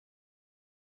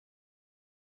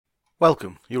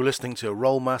Welcome. You're listening to a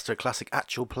Rollmaster Classic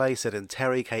actual play set in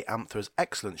Terry K. Amthor's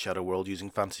excellent Shadow World using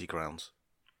Fantasy Grounds.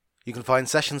 You can find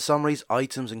session summaries,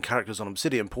 items, and characters on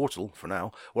Obsidian Portal, for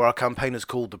now, where our campaign is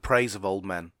called The Praise of Old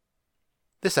Men.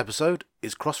 This episode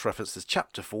is cross-referenced as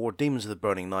Chapter 4, Demons of the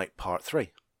Burning Night, Part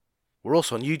 3. We're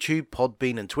also on YouTube,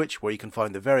 Podbean, and Twitch, where you can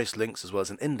find the various links as well as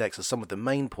an index of some of the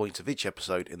main points of each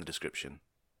episode in the description.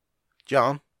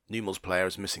 John, Numal's player,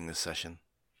 is missing this session.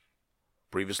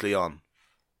 Previously on.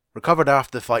 Recovered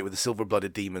after the fight with the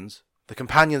silver-blooded demons, the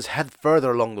companions head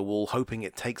further along the wall, hoping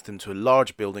it takes them to a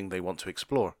large building they want to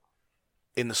explore.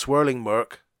 In the swirling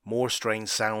murk, more strange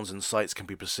sounds and sights can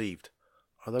be perceived.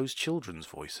 Are those children's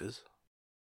voices?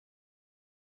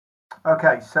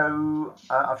 Okay, so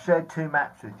I've shared two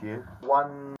maps with you.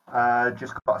 One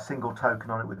just got a single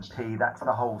token on it with a P. That's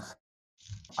the whole.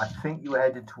 I think you were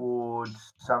headed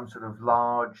towards some sort of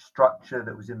large structure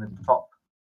that was in the top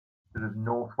sort of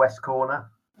northwest corner.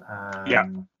 Yeah.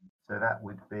 So that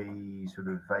would be sort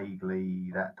of vaguely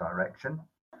that direction.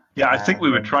 Yeah, I think we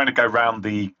were trying to go round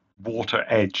the water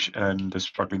edge and are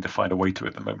struggling to find a way to it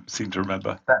at the moment, seem to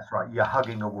remember. That's right, you're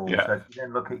hugging a wall. Yeah. So if you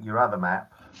then look at your other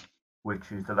map,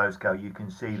 which is the low scale, you can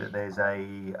see that there's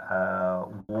a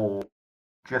wall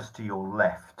just to your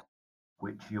left,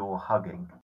 which you're hugging.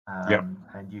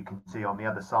 And you can see on the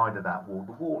other side of that wall,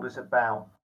 the wall is about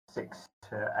 6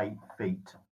 to 8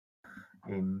 feet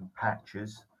in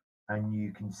patches. And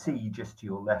you can see just to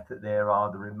your left that there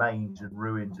are the remains and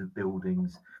ruins of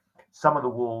buildings. Some of the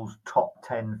walls top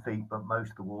 10 feet, but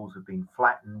most of the walls have been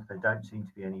flattened. There don't seem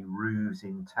to be any roofs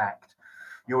intact.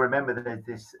 You'll remember that there's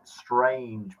this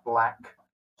strange black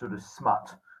sort of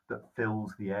smut that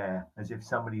fills the air, as if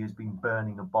somebody has been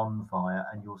burning a bonfire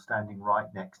and you're standing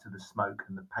right next to the smoke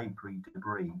and the papery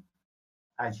debris.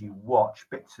 As you watch,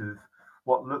 bits of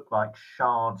what look like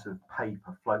shards of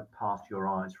paper float past your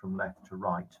eyes from left to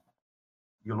right.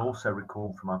 You'll also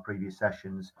recall from our previous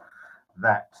sessions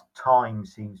that time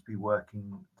seems to be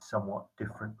working somewhat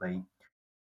differently,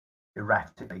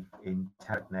 erratically in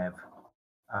Terek Nev.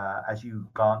 As you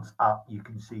glance up, you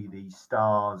can see the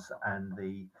stars and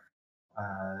the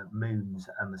moons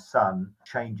and the sun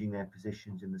changing their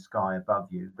positions in the sky above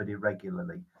you, but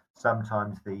irregularly.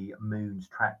 Sometimes the moons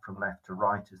track from left to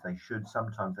right as they should.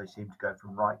 Sometimes they seem to go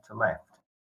from right to left.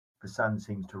 The sun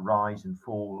seems to rise and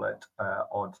fall at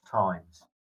odd times,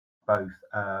 both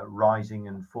rising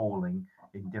and falling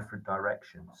in different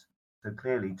directions. So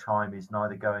clearly time is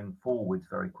neither going forwards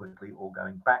very quickly or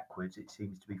going backwards. It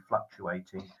seems to be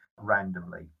fluctuating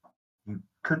randomly. You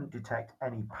couldn't detect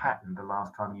any pattern the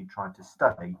last time you tried to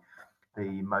study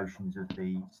the motions of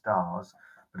the stars,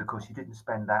 but of course you didn't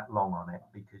spend that long on it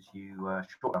because you,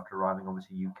 shortly after arriving,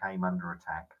 obviously you came under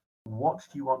attack. What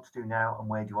do you want to do now and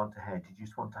where do you want to head? Did you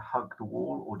just want to hug the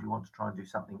wall or do you want to try and do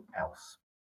something else?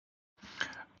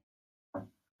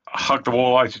 Hug the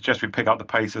wall. I suggest we pick up the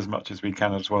pace as much as we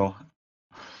can as well.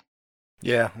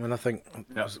 Yeah, I mean, I think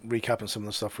I was recapping some of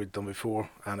the stuff we'd done before,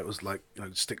 and it was like,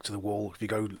 stick to the wall. If you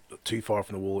go too far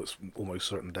from the wall, it's almost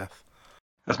certain death.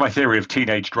 That's my theory of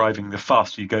teenage driving. The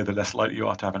faster you go, the less likely you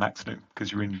are to have an accident,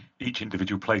 because you're in each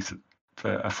individual place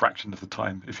for a fraction of the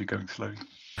time if you're going slowly.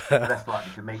 Less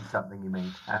likely to meet something, you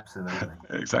mean? Absolutely.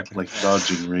 Exactly. Like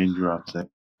dodging raindrops.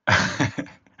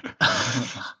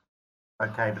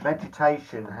 Okay, the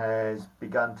vegetation has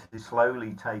begun to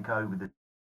slowly take over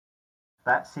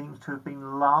that seems to have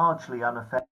been largely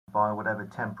unaffected by whatever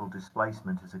temporal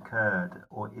displacement has occurred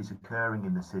or is occurring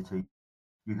in the city.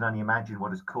 You can only imagine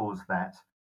what has caused that.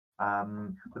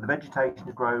 But the vegetation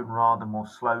has grown rather more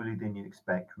slowly than you'd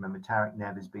expect. Remember, Terek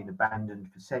Nev has been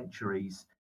abandoned for centuries,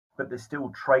 but there's still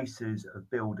traces of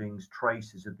buildings,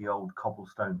 traces of the old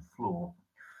cobblestone floor.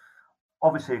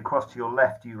 Obviously, across to your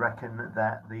left, you reckon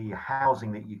that the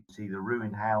housing that you see, the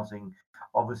ruined housing,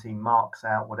 obviously marks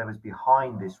out whatever's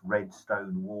behind this red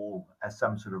stone wall as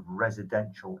some sort of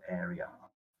residential area.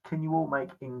 Can you all make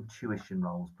intuition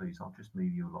rolls, please? I'll just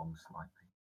move you along slightly.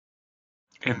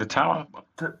 In the tower?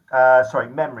 Sorry,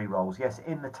 memory rolls. Yes,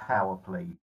 in the tower,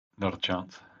 please. Not a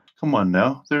chance. Come on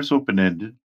now, there's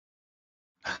open-ended.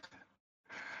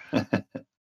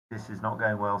 This is not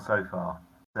going well so far.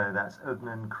 So that's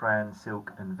Ugnan, Kran,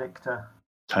 Silk, and Victor.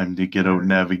 Time to get out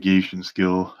navigation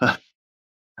skill.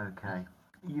 Okay.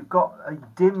 You've got a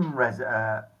dim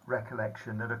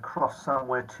recollection that across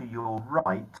somewhere to your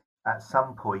right, at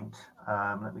some point,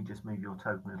 let me just move your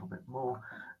token a little bit more,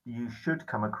 you should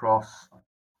come across,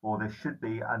 or there should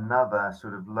be another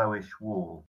sort of lowish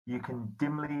wall. You can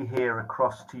dimly hear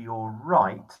across to your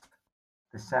right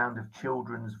the sound of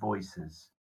children's voices.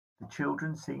 The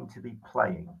children seem to be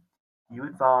playing. You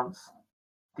advance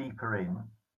deeper in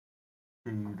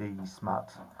to the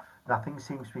smut. Nothing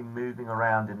seems to be moving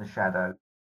around in the shadow.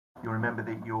 You remember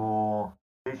that your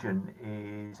vision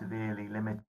is severely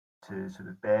limited to sort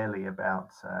of barely about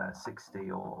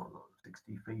 60 or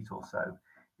 60 feet or so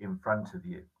in front of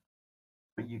you.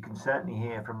 But you can certainly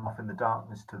hear from off in the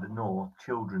darkness to the north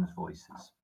children's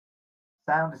voices.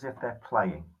 Sound as if they're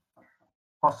playing,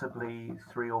 possibly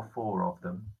 3 or 4 of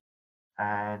them,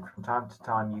 and from time to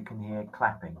time you can hear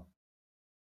clapping.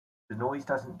 The noise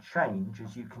doesn't change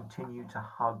as you continue to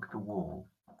hug the wall.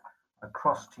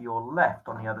 Across to your left,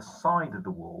 on the other side of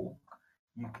the wall,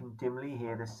 you can dimly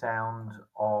hear the sound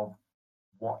of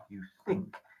what you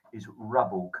think is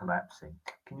rubble collapsing.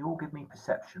 Can you all give me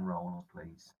perception rolls,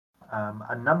 please?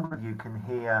 A number of you can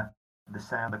hear the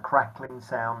sound, the crackling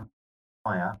sound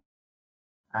of fire,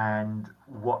 and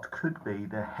what could be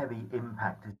the heavy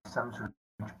impact is some sort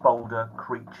of boulder,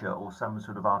 creature, or some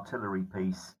sort of artillery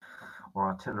piece or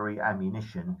artillery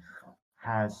ammunition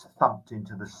has thumped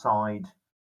into the side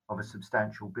of a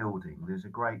substantial building. There's a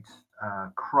great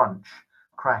crunch,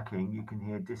 cracking. You can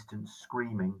hear distant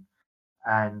screaming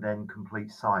and then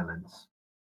complete silence.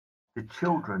 The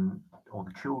children or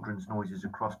the children's noises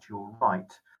across to your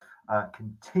right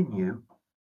continue,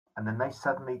 and then they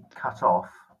suddenly cut off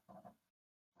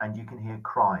and you can hear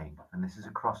crying, and this is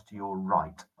across to your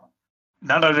right.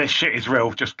 None of this shit is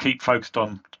real. Just keep focused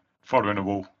on following the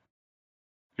wall.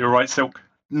 You're right, Silk?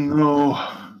 No,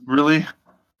 really?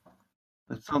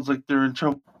 That sounds like they're in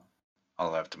trouble.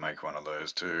 I'll have to make one of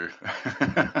those too.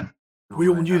 We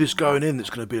all knew this going in, it's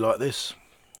going to be like this.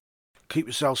 Keep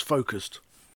yourselves focused.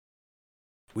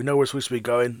 We know where we're supposed to be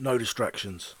going, no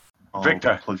distractions. I'll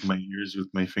Victor. plug my ears with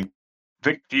my finger.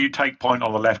 Vic, do you take point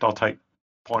on the left? I'll take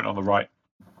point on the right.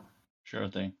 Sure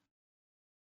thing.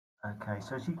 Okay,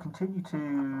 so as you continue to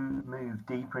move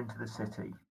deeper into the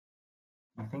city,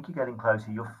 you think you're getting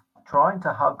closer. You're trying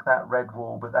to hug that red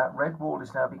wall, but that red wall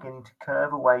is now beginning to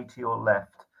curve away to your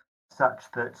left, such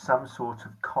that some sort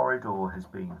of corridor has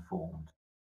been formed.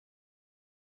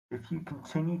 If you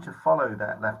continue to follow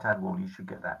that left-hand wall, you should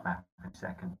get that map in a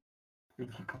second.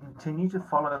 If you continue to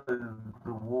follow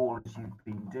the wall as you've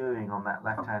been doing on that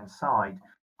left-hand side,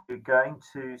 you're going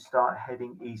to start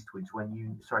heading westwards when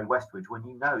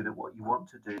you know that what you want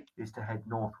to do is to head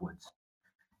northwards.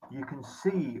 You can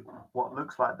see what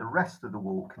looks like the rest of the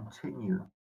wall continue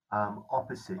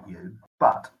opposite you,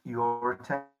 but your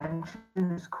attention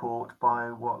is caught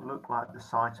by what look like the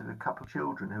sight of a couple of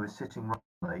children who are sitting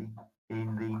roughly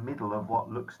in the middle of what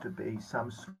looks to be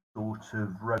some sort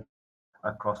of road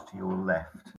across to your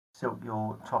left. Silk,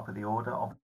 you're top of the order.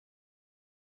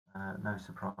 No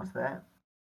surprise there.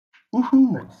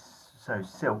 Woohoo! So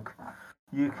Silk,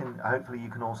 hopefully you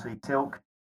can all see Silk.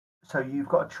 So you've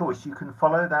got a choice. You can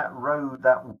follow that road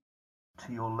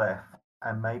to your left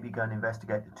and maybe go and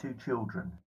investigate the 2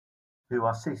 children who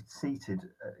are seated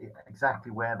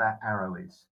exactly where that arrow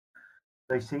is.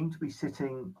 They seem to be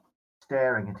sitting,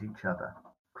 staring at each other,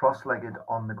 cross-legged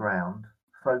on the ground,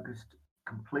 focused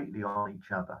completely on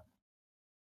each other.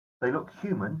 They look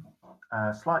human,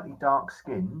 slightly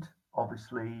dark-skinned.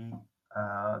 Obviously,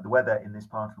 the weather in this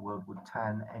part of the world would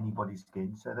tan anybody's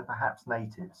skin, so they're perhaps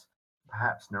natives,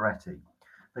 perhaps Nereti.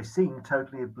 They seem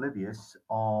totally oblivious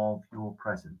of your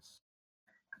presence.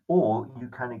 Or you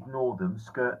can ignore them,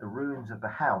 skirt the ruins of the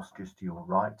house just to your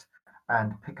right,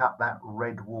 and pick up that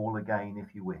red wall again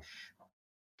if you wish.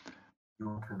 You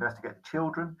want to investigate the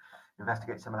children,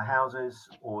 investigate some of the houses,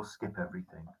 or skip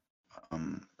everything?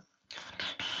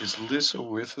 Is Lissa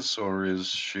with us, or is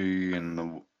she in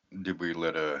the... Did we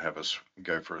let her have us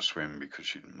go for a swim because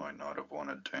she might not have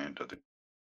wanted to enter the...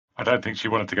 I don't think she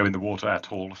wanted to go in the water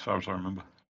at all, as far as I remember.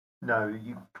 No,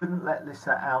 you couldn't let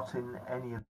Lissa out in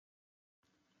any of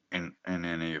In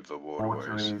any of the water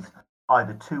waterways. is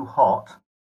either too hot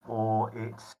or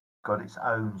it's got its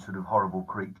own sort of horrible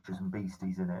creatures and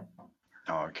beasties in it.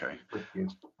 Oh, okay. With you.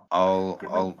 I'll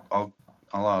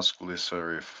ask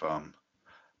Lissa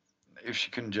if she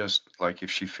can just, like,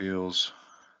 if she feels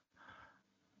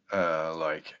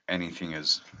like anything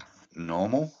is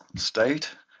normal state,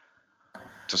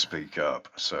 to speak up.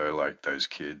 So like those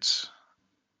kids,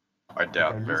 I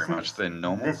doubt very much they're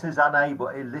normal. This is unable.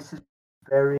 This is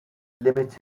very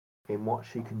limited in what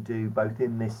she can do, both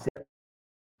in this city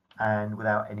and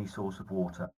without any source of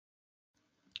water.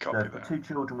 So if the 2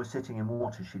 children were sitting in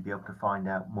water, she'd be able to find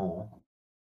out more.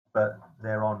 But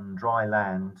they're on dry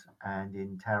land and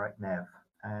in Tarak Nev,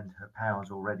 and her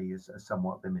powers already are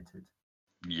somewhat limited.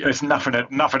 Yeah. There's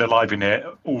nothing alive in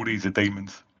here. All these are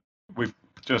demons. We've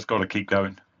just got to keep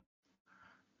going.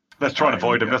 Let's try and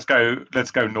avoid them. Let's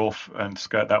go north and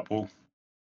skirt that wall.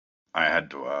 I had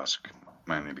to ask.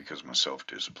 mainly because my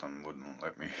self-discipline wouldn't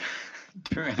let me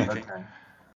do anything.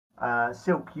 Okay.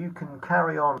 Silk, you can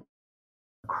carry on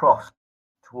across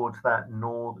towards that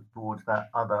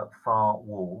other far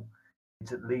wall.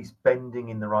 It's at least bending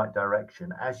in the right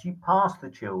direction. As you pass the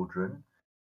children,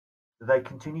 they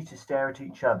continue to stare at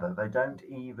each other. They don't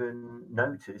even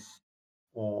notice,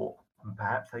 or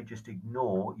perhaps they just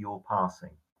ignore your passing.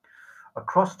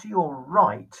 Across to your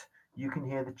right, you can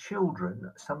hear the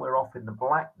children somewhere off in the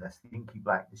blackness, the inky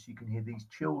blackness. You can hear these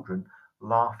children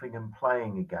laughing and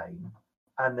playing again,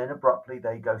 and then abruptly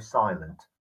they go silent.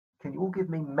 Can you all give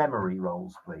me memory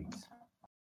rolls, please?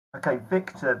 Okay,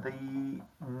 Victor, the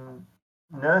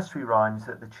nursery rhymes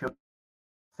that the children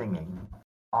are singing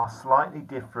are slightly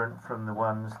different from the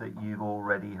ones that you've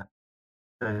already heard.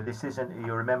 So this isn't,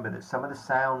 you remember that some of the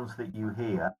sounds that you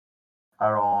hear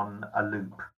are on a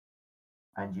loop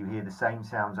and you hear the same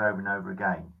sounds over and over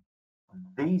again.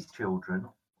 These children,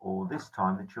 or this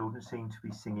time, the children seem to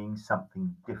be singing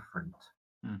something different.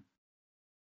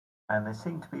 And there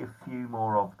seem to be a few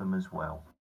more of them as well.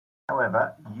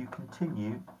 However, you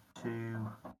continue to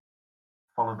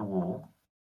follow the wall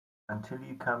until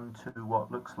you come to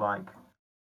what looks like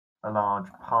a large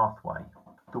pathway.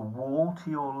 The wall to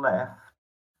your left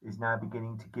is now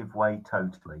beginning to give way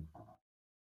totally.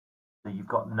 So you've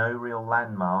got no real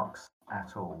landmarks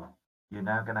at all. You're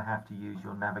now going to have to use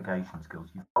your navigation skills.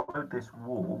 You've followed this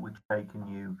wall, which has taken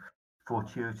you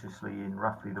fortuitously in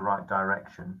roughly the right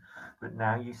direction, but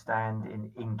now you stand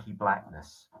in inky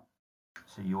blackness.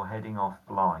 So you're heading off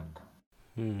blind.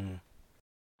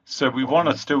 So we want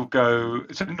to still go.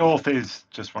 So north is,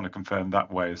 just want to confirm,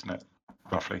 that way, isn't it?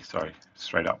 Roughly, sorry,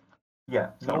 straight up.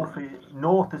 Yeah,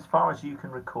 north as far as you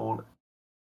can recall,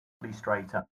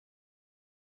 straight up.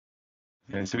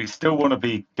 Yeah, so we still want to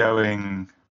be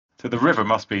going. So the river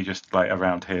must be just like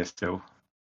around here still,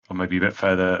 or maybe a bit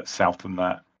further south than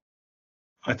that.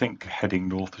 I think heading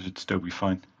north should still be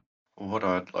fine. What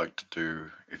I'd like to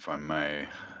do, if I may,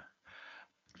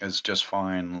 is just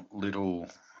find little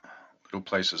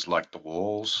places like the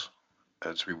walls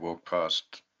as we walk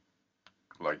past,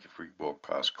 like if we walk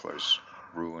past close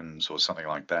ruins or something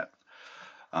like that.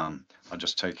 I'll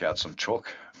just take out some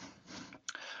chalk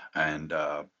and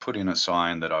put in a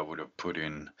sign that I would have put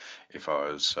in if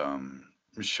I was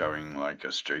showing like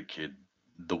a street kid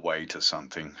the way to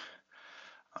something,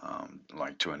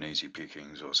 like to an easy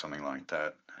pickings or something like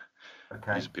that.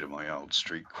 Okay. Use a bit of my old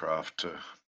street craft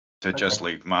to just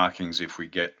leave markings. If we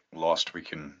get lost, we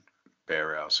can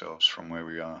bear ourselves from where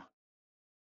we are.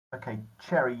 Okay,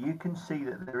 Cherry, you can see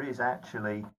that there is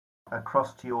actually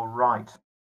across to your right,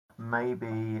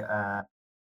 maybe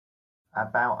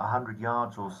about 100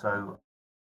 yards or so.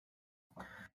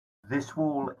 This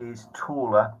wall is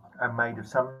taller and made of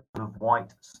some sort of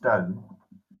white stone.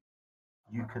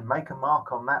 You can make a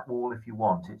mark on that wall if you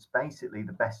want. It's basically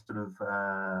the best sort of,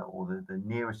 or the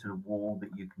nearest sort of wall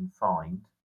that you can find.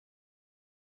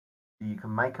 You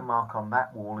can make a mark on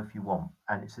that wall if you want,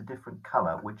 and it's a different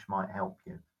colour, which might help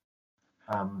you.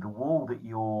 The wall that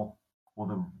you're,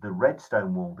 or the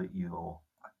redstone wall that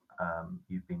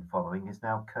you've been following is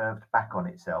now curved back on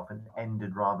itself and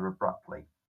ended rather abruptly.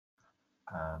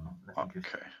 Let me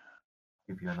just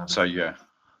give you another. So yeah,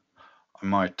 I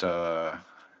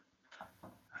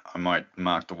might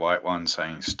mark the white one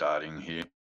saying starting here.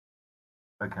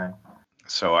 Okay.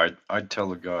 So I'd tell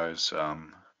the guys,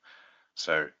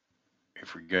 so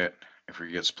if we get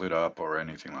split up or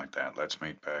anything like that, let's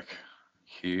meet back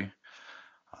here.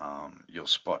 You'll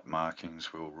spot markings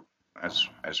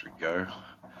as we go.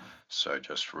 So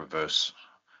just reverse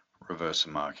the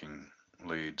marking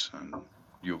leads and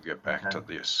you'll get back to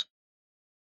this.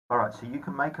 All right, so you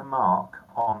can make a mark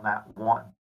on that one.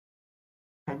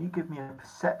 Can you give me a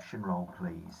perception roll,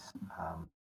 please,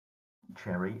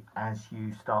 Cherry, as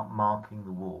you start marking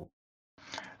the wall?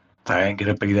 They ain't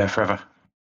going to be there forever.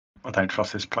 I don't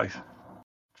trust this place.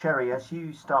 Cherry, as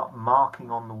you start marking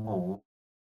on the wall,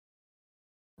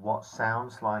 what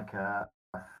sounds like a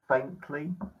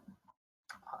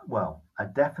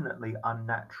definitely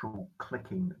unnatural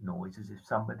clicking noise, as if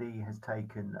somebody has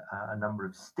taken a number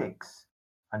of sticks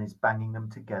and is banging them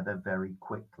together very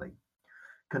quickly.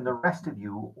 Can the rest of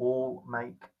you all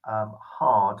make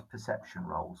hard perception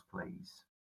rolls, please?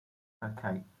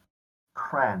 Okay.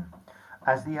 Cran,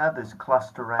 as the others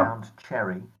cluster around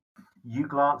Cherry, you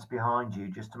glance behind you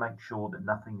just to make sure that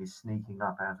nothing is sneaking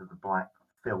up out of the black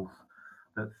filth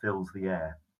that fills the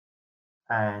air.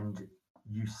 And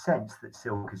you sense that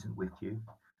Silk isn't with you,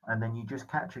 and then you just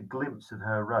catch a glimpse of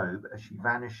her robe as she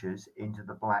vanishes into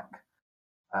the black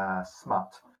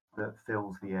smut that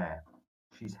fills the air.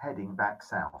 She's heading back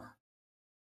south.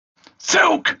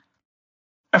 Silk!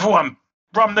 Everyone,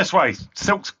 run this way.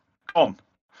 Silk's gone.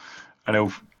 And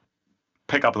he'll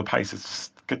pick up the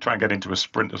pace, try and get into a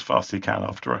sprint as fast as he can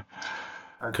after her.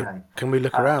 Okay. Can we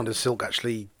look around? Is Silk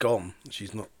actually gone?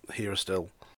 She's not here still.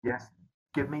 Yes.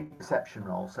 Give me perception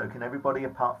roll. So can everybody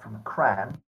apart from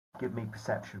Cran give me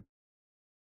perception?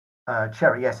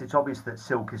 Cherry, yes, it's obvious that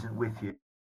Silk isn't with you.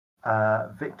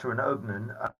 Victor and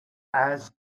Ugnan,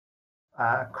 as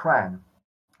Cran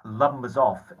lumbers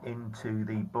off into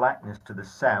the blackness to the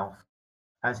south,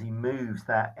 as he moves,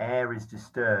 that air is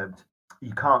disturbed.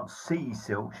 You can't see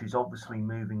Silk. She's obviously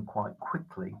moving quite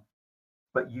quickly,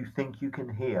 but you think you can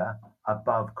hear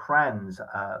above Cran's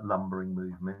lumbering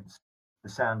movements the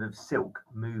sound of Silk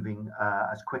moving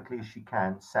as quickly as she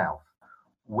can south.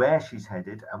 Where she's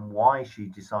headed and why she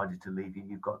decided to leave you,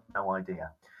 you've got no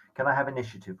idea. Can I have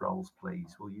initiative rolls,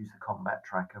 please? We'll use the combat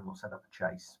tracker and we'll set up a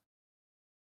chase.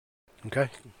 Okay.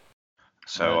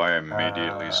 So I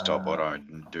immediately stop what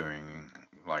I'm doing,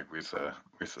 like with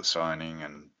the signing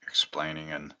and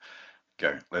explaining, and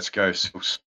go. Let's go.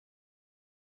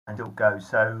 And it'll go.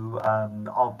 So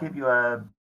I'll give you a.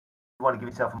 You want to give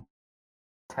yourself a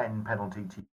 10 penalty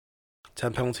to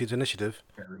 10 penalty to initiative.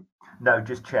 Cherry. No,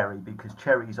 just Cherry, because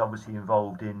Cherry's obviously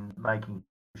involved in making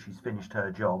sure she's finished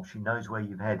her job. She knows where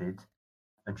you've headed,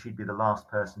 and she'd be the last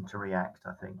person to react,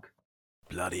 I think.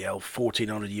 Bloody hell,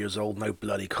 1400 years old, no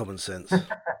bloody common sense.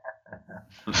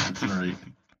 Right.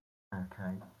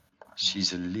 Okay.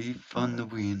 She's a leaf on the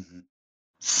wind.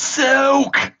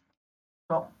 Silk!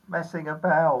 Stop messing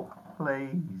about,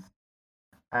 please.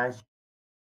 As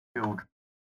children,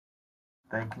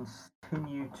 they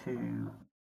continue to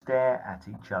stare at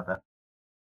each other,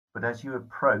 but as you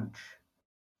approach,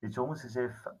 it's almost as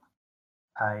if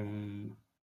a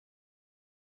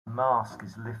mask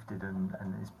is lifted and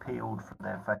is peeled from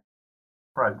their face.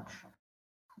 Approach,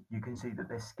 you can see that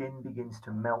their skin begins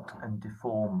to melt and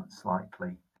deform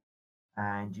slightly,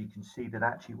 and you can see that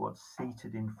actually what's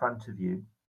seated in front of you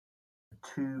are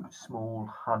two small,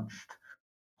 hunched,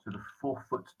 sort of 4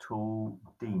 foot tall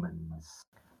demons.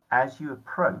 As you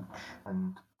approach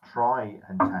and try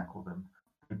and tackle them,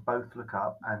 they both look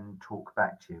up and talk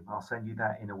back to you. I'll send you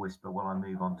that in a whisper while I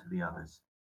move on to the others.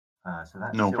 So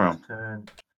that's No Silk's problem.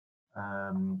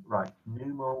 turn. Right,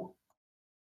 Numal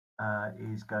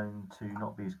is going to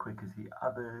not be as quick as the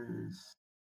others,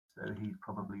 so he'd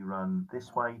probably run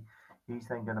this way. He's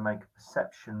then going to make a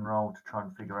perception roll to try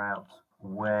and figure out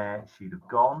where she'd have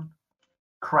gone.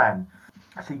 Cran,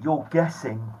 so you're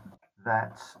guessing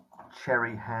that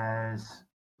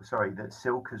that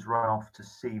Silk has run off to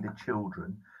see the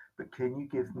children, but can you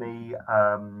give me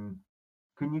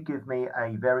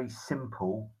a very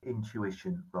simple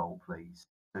intuition roll, please?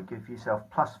 So give yourself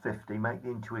plus 50, make the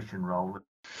intuition roll.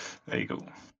 There you go.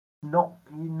 You're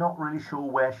not really sure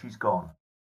where she's gone.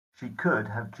 She could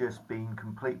have just been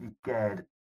completely scared.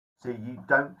 So you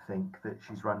don't think that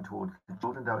she's run towards the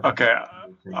children. Okay.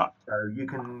 So you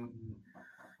can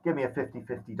give me a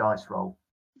 50-50 dice roll.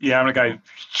 Yeah, I'm going to go,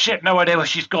 shit, no idea where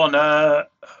she's gone.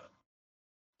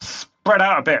 Spread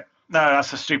out a bit. No,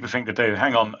 that's a stupid thing to do.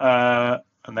 Hang on.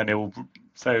 And then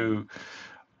so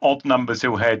odd numbers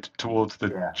he'll head towards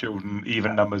the children,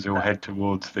 even numbers he'll head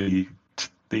towards the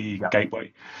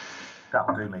gateway.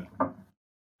 That'll do me.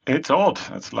 It's odd.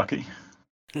 That's lucky.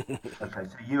 Okay,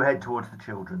 so you head towards the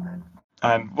children then.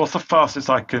 And what's the fastest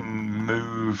I can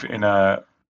move in a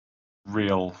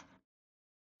real...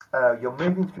 You're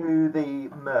moving through the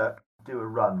murk, do a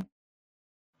run.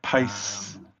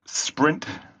 Pace, sprint?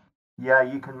 Yeah,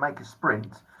 you can make a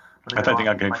sprint. I don't think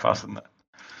I can go faster than that.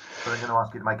 But I'm going to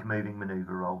ask you to make a moving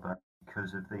manoeuvre roll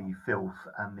because of the filth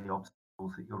and the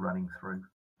obstacles that you're running through.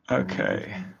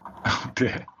 Okay. Oh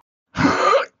dear.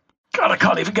 God, I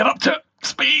can't even get up to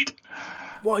speed.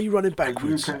 Why are you running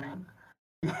backwards?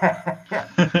 You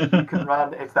can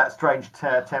run. It's that strange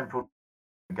temporal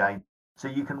game. So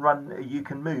you can run. You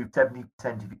can move 70%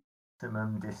 of your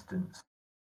maximum distance.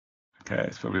 Okay,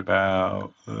 it's probably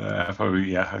about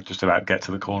just about get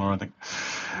to the corner, I think.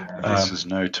 This is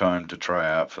no time to try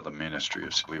out for the Ministry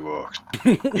of Silly Walks.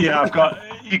 Yeah,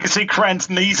 you can see Cran's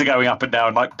knees are going up and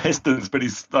down like pistons, but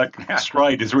his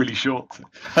stride is really short.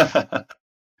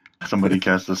 Somebody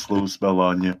cast a slow spell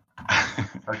on you.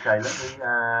 Okay, let me.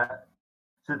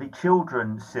 So the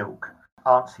children, Silk,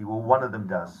 answer you. Well, one of them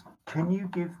does. Can you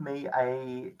give me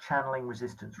a channeling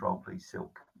resistance roll, please,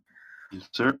 Silk? Yes,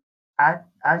 sir.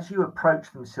 As you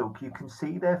approach them, Silk, you can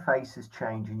see their faces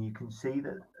change, and you can see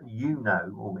that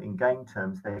or in game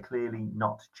terms, they're clearly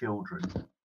not children.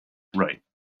 Right.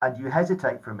 And you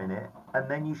hesitate for a minute, and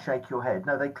then you shake your head.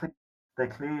 No, they're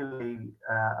clearly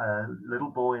a little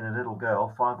boy and a little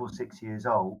girl, 5 or 6 years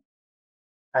old.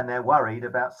 and they're worried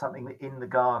about something in the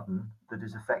garden that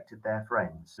has affected their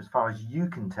friends. As far as you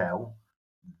can tell,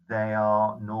 they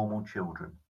are normal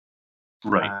children.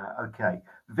 Right. Okay,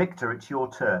 Victor, it's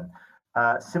your turn.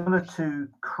 Similar to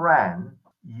Cran,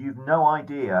 you've no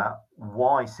idea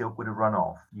why Silk would have run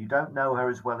off. You don't know her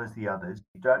as well as the others.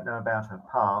 You don't know about her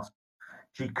past.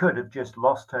 She could have just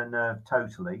lost her nerve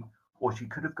totally, or she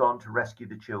could have gone to rescue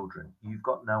the children. You've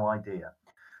got no idea.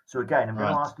 So again, I'm going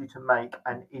to Right. ask you to make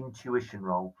an intuition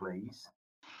roll, please.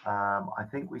 I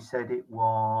think we said it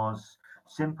was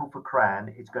simple for Cran.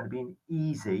 It's going to be an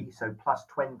easy, so plus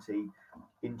 20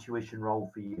 intuition roll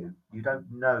for you. You don't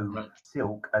know Right.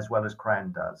 Silk as well as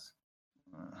Cran does.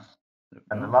 There we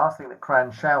And the go. last thing that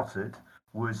Cran shouted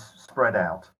was spread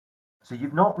out. So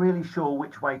you're not really sure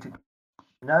which way to go.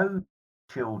 No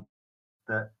children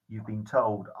that you've been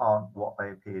told aren't what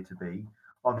they appear to be.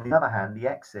 On the other hand, the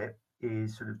exit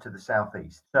is sort of to the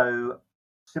southeast. So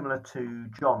similar to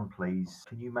John, please,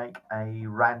 can you make a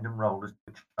random roll as to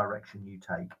which direction you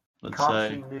take? You Let's can't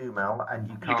say see Numel and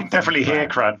you can't You can see definitely hear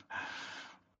Cran.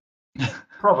 Cran.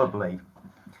 Probably.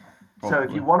 So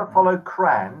if you want to follow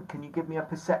Cran, can you give me a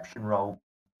perception roll?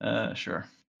 Sure.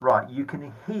 Right, you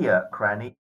can hear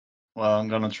Cran. Well, I'm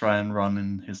gonna try and run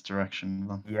in his direction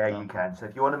then. Yeah, you can. So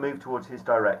if you want to move towards his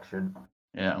direction,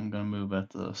 Yeah, I'm gonna move at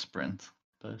the sprint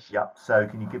pace. yep. So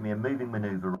can you give me a moving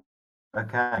maneuver?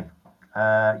 Okay.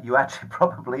 You actually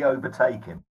probably overtake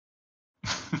him.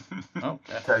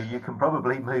 Okay. So you can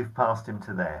probably move past him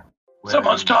to there. where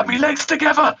Someone's he'll tied be. me legs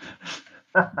together.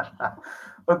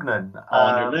 Ugnan,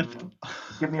 On your lift.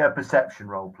 give me a perception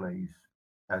roll, please.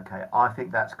 Okay, I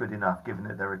think that's good enough, given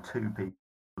that there are two people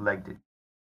legged it.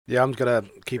 Yeah, I'm going to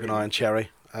keep an eye on Cherry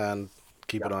and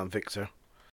keep an eye on Victor.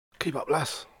 Keep up,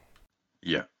 lass.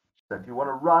 Yeah. So if you want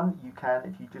to run, you can.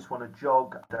 If you just want to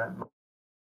jog, don't.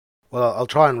 Well, I'll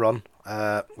try and run,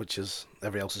 which is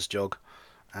every else's jog,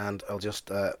 and I'll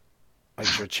just make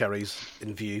sure Cherry's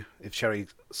in view. If Cherry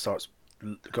starts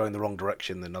going the wrong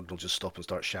direction, then Ugnan will just stop and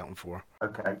start shouting for her.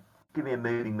 Okay, give me a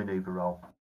moving maneuver roll.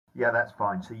 Yeah, that's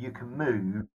fine. So you can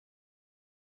move.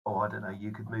 Oh, I don't know.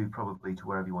 You could move probably to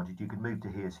wherever you wanted. You could move to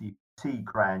here. So you can see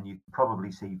Cran, you can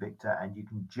probably see Victor, and you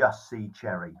can just see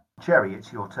Cherry. Cherry,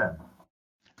 it's your turn.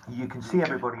 You can see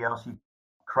everybody else.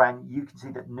 Cran, you can see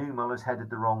that Numel has headed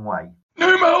the wrong way.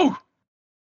 Numo!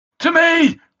 To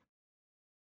me!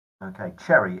 Okay,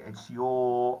 Cherry, it's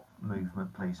your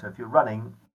movement, please. So if you're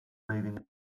running, moving.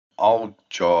 I'll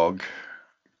jog,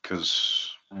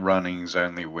 because running's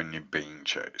only when you're being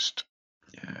chased.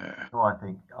 Yeah. No, I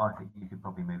think you could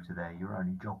probably move to there. You're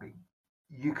only jogging.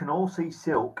 You can all see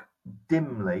Silk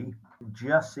dimly.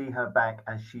 Just see her back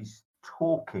as she's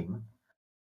talking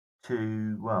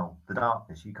to, well, the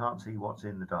darkness. You can't see what's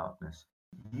in the darkness.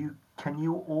 Can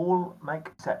you all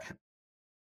make perception?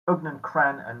 Ugnan,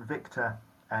 Cran, and Victor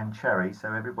and Cherry.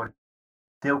 So everybody.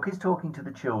 Silk is talking to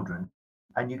the children,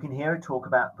 and you can hear her talk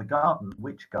about the garden.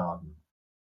 Which garden?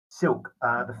 Silk,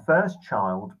 the first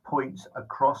child points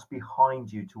across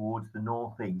behind you towards the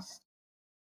northeast,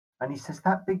 and he says,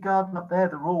 "That big garden up there,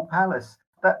 the Royal Palace.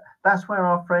 That's where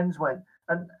our friends went.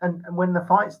 And when the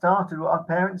fight started, our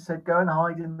parents said, go and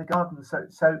hide in the garden.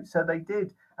 So they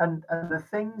did. And the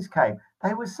things came.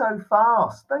 They were so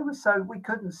fast. We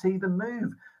couldn't see them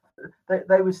move.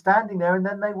 They were standing there, and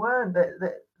then they weren't.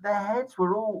 Their heads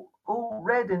were all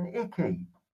red and icky.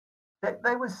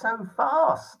 They were so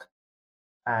fast."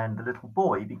 And the little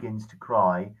boy begins to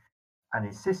cry, and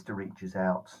his sister reaches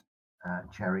out,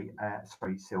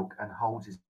 Silk, and holds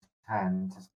his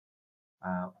hand.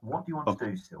 What do you want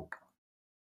to do, Silk?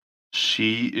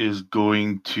 She is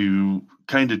going to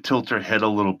kind of tilt her head a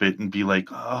little bit and be like,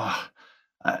 "Oh,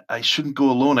 I shouldn't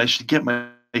go alone. I should get my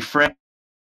friend.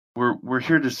 We're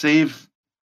here to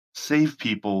save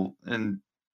people, and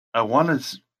I want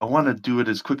to do it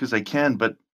as quick as I can,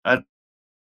 but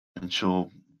and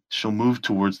she'll move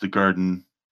towards the garden,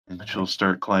 and she'll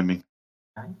start climbing.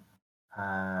 Okay.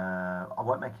 I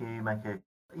won't make you make a.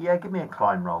 Yeah, give me a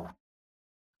climb roll.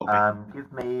 Okay.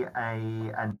 Give me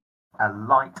a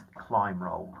light climb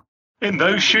roll. In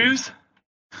those shoes?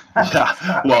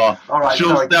 Yeah. Well, All right,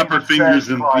 she'll sorry, snap give me her a fingers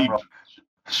surge and climb leap. roll.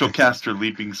 She'll cast her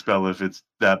leaping spell if it's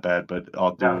that bad, but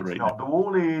I'll do No, it it's right not. now. The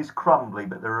wall is crumbly,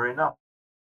 but there are enough.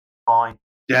 Fine.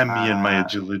 Damn me and my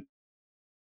agility.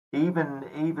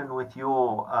 Even with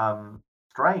your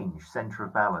strange center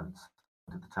of balance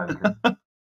to the token,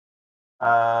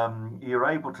 you're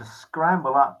able to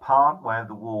scramble up part way of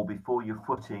the wall before your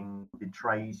footing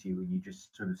betrays you, and you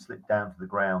just sort of slip down to the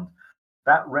ground.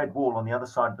 That red wall, on the other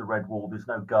side of the red wall, there's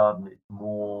no garden, it's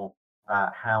more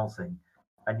housing.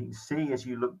 And you can see as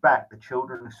you look back, the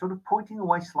children are sort of pointing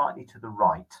away slightly to the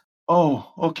right.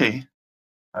 Oh, okay.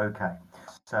 Okay,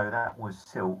 so that was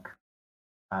Silk.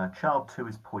 Child 2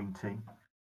 is pointing.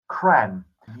 Cran,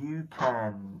 you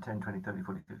can 10, 20, 30,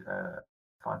 40,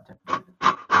 5, 10,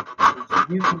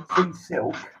 50. You can see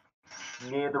Silk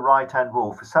near the right-hand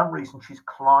wall. For some reason, she's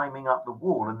climbing up the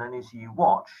wall, and then as you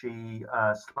watch, she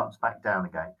slumps back down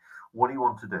again. What do you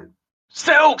want to do?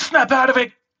 Silk, snap out of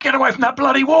it! Get away from that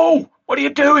bloody wall! What are you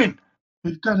doing?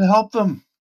 We've got to help them.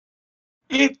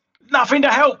 Nothing to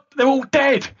help. They're all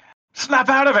dead. Snap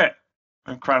out of it.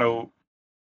 And Cranel,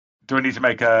 do I need to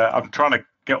make a? I'm trying to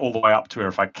get all the way up to her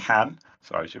if I can.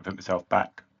 Sorry, I should put myself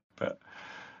back. But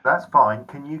that's fine.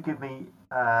 Can you give me?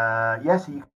 Yes,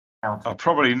 you can count. I'll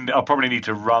probably need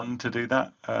to run to do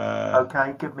that.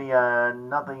 Okay, give me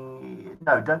another.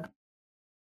 No, don't.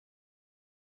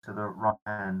 To the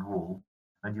right-hand wall,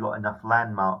 and you've got enough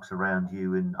landmarks around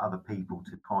you and other people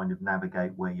to kind of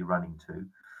navigate where you're running to.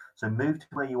 So move to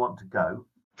where you want to go.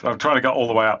 So I'm trying to get all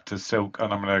the way up to Silk,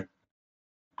 and I'm going to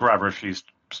grab her if she's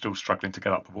still struggling to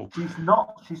get up the wall. She's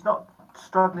not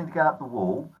struggling to get up the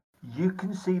wall. You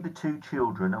can see the two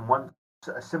children, and one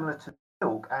similar to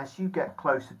Silk. As you get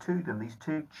closer to them, these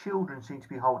two children seem to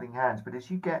be holding hands. But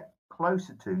as you get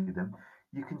closer to them,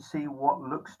 you can see what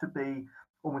looks to be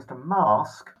almost a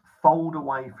mask fold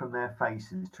away from their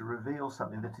faces to reveal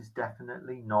something that is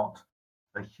definitely not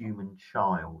a human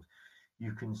child.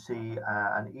 You can see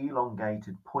an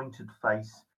elongated, pointed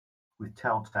face with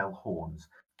telltale horns.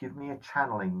 Give me a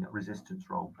channeling resistance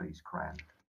roll, please, Cran.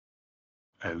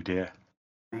 Oh dear.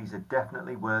 These are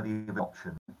definitely worthy of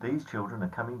adoption. These children are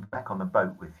coming back on the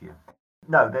boat with you.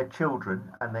 No, they're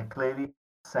children, and they're clearly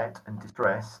upset and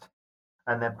distressed,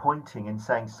 and they're pointing and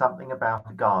saying something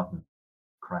about a garden,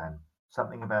 Cran.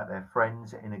 Something about their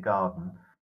friends in a garden,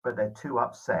 but they're too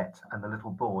upset, and the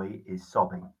little boy is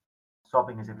sobbing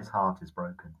as if his heart is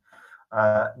broken.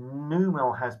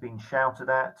 Numil has been shouted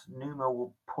at. Numil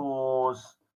will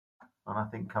pause and I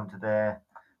think come to there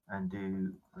and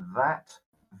do that.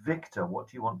 Victor, what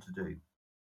do you want to do?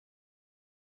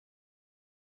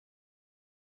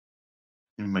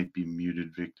 You might be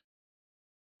muted, Victor.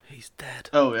 He's dead.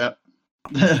 Oh, yeah.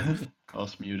 I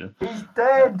was muted. He's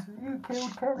dead! You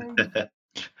killed Kenny!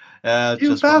 Yeah, You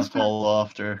just want to bastard. follow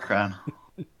after Cran.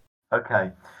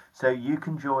 Okay, so you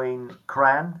can join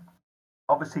Cran.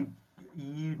 Obviously,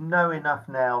 you know enough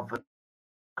now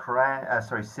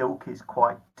that Silk is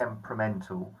quite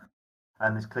temperamental,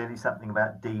 and there's clearly something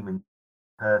about demon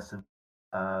person.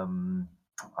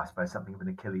 I suppose something of an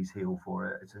Achilles heel for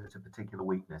it. It's a particular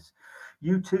weakness.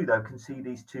 You too, though, can see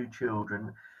these two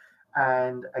children,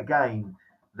 and again,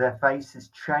 their faces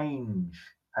change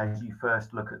as you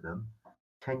first look at them.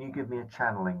 Can you give me a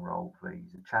channeling roll,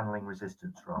 please? A channeling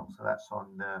resistance roll. So that's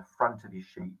on the front of your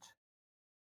sheet.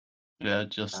 Yeah,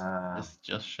 it's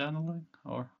just channeling,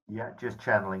 or yeah, just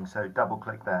channeling. So double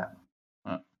click that.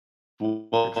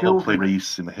 Well, play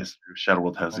race in the history of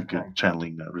Shadowworld has a good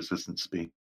channeling resistance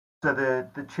speed. So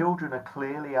the children are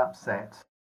clearly upset,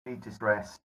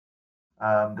 distressed.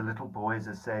 The little boy, as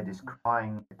I said, is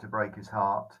crying to break his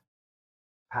heart.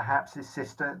 Perhaps his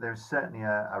sister, there's certainly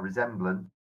a resemblance.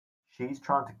 She's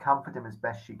trying to comfort him as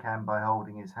best she can by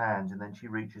holding his hands, and then she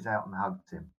reaches out and hugs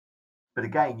him. But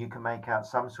again, you can make out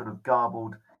some sort of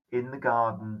garbled, in the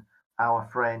garden, our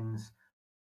friends,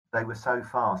 they were so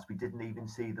fast we didn't even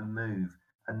see them move,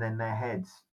 and then their heads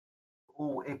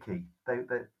all icky.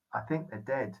 I think they're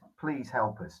dead. Please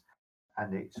help us.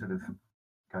 And it sort of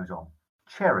goes on.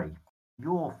 Cherry,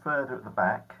 you're further at the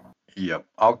back. Yep,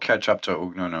 I'll catch up to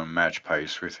Ugnan and match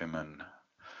pace with him, and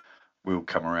we'll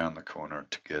come around the corner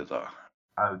together.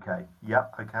 Okay.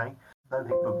 Yep. Okay. Don't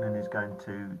think Ugnan is going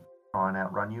to try and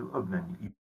outrun you. Ugnan,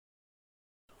 you...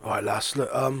 All right, lass.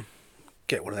 Look,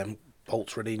 get one of them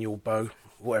bolts ready in your bow.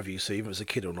 Whatever you see, if it's a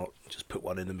kid or not, just put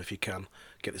one in them if you can.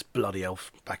 Get this bloody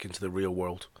elf back into the real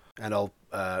world. And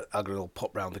Ugnan will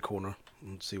pop round the corner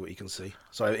and see what he can see.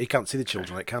 So he can't see the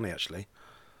children, can he, actually?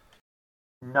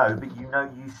 No, but you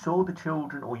saw the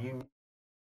children, or you...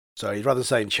 So he'd rather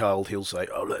saying child, he'll say,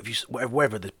 oh, look, if you,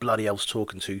 wherever this bloody elf's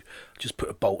talking to, just put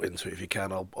a bolt into it if you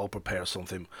can. I'll prepare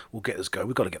something. We'll get this going.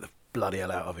 We've got to get the bloody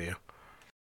hell out of here.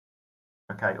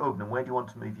 Okay, Ugnan, where do you want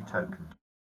to move your token?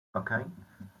 Okay.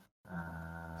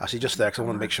 Actually, just there, because I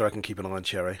want to make sure I can keep an eye on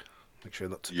Cherry. Make sure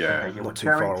not too Cherry,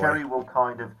 far away. Cherry will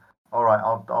kind of... All right,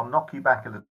 I'll knock you back a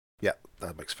little. Yeah,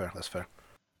 that makes fair. That's fair.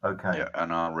 Okay. Yeah,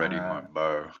 and I'll ready my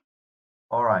bow.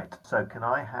 All right, so can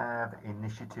I have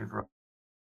initiative?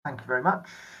 Thank you very much.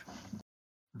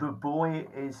 The boy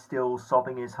is still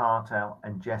sobbing his heart out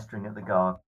and gesturing at the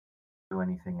garden. Do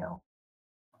anything else?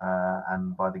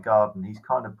 And by the garden, he's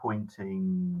kind of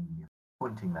pointing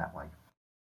that way.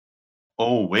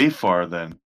 Oh, way far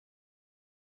then.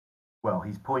 Well,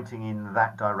 he's pointing in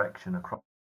that direction across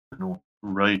the north.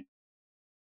 Right.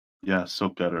 Yeah,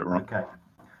 Silk got it wrong. Okay.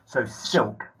 So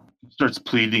Silk starts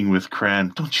pleading with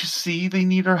Cran. Don't you see? They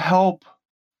need our help.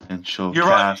 And she'll You're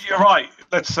cast. right. You're right.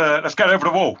 Let's get over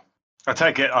the wall. I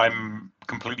take it I'm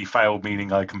completely failed,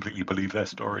 meaning I completely believe their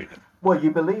story. Well, you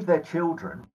believe they're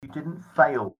children. You didn't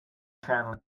fail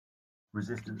channel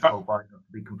resistance roll by not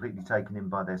to be completely taken in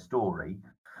by their story.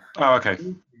 Oh, okay.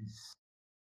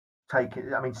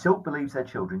 Silk believes they're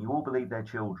children. You all believe they're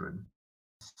children.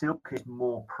 Silk is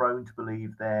more prone to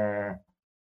believe their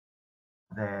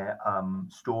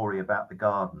story about the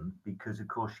garden because, of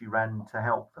course, she ran to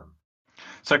help them.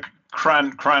 So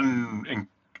Cran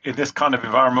in this kind of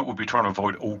environment would be trying to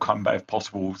avoid all combat if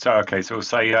possible. So okay, so we'll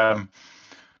say,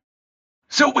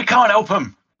 Silk, we can't help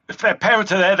them. If their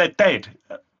parents are there, they're dead.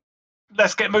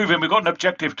 Let's get moving. We've got an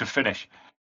objective to finish.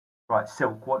 Right,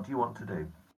 Silk, what do you want to do?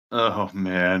 Oh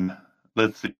man,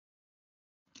 let's see.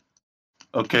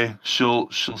 Okay, she'll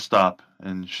stop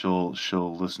and she'll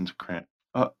listen to Cran.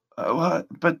 What?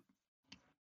 But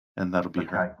and that'll be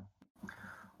her.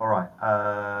 All right.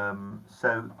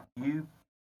 So you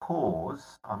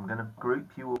pause. I'm going to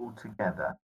group you all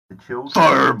together. The children.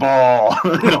 Fireball.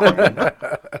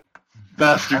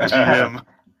 Bastard GM.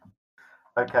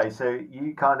 Okay, so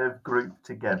you kind of group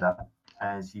together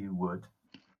as you would.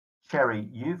 Cherry,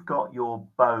 you've got your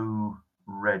bow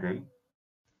ready.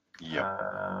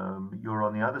 Yeah. You're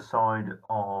on the other side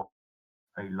of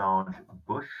a large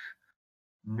bush.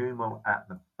 Numo at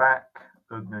the back.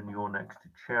 Ugnan, you're next to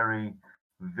Cherry.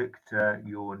 Victor,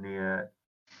 you're near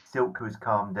Silk, who's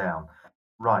calmed down.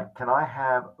 Right, can I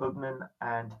have Ugnan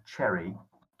and Cherry?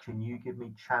 Can you give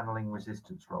me channeling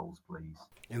resistance rolls, please?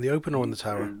 In the open or in the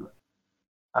tower?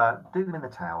 Do them in the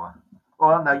tower.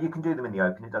 Well, no, you can do them in the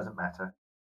open. It doesn't matter.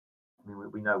 I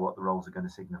mean, we know what the rolls are going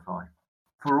to signify.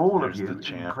 For all of you,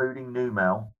 including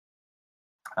Numel,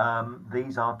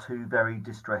 these are two very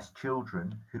distressed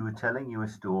children who are telling you a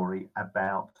story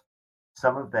about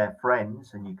some of their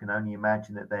friends, and you can only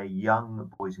imagine that they're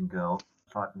young boys and girls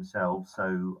like themselves,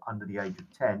 so under the age of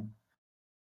 10,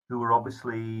 who were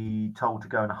obviously told to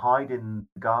go and hide in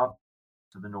the garden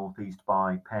to the northeast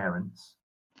by parents,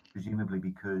 presumably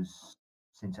because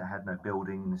since it had no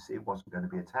buildings, it wasn't going to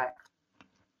be attacked.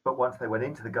 But once they went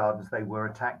into the gardens, they were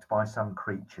attacked by some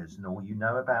creatures. And all you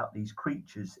know about these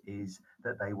creatures is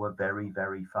that they were very,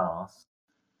 very fast.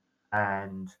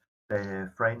 And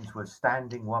their friends were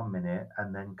standing 1 minute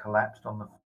and then collapsed on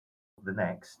the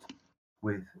next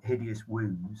with hideous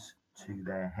wounds to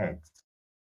their heads.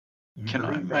 You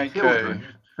believe they're children,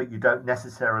 but you don't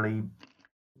necessarily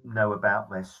know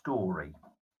about their story.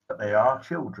 But they are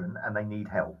children and they need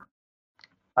help.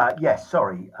 Yes,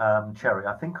 sorry, Cherry,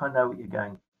 I think I know what you're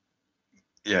going.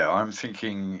 Yeah, I'm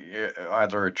thinking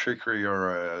either a trickery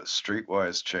or a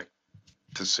streetwise check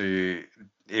to see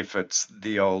if it's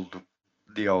the old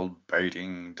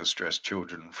baiting distressed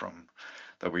children from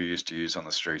that we used to use on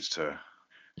the streets to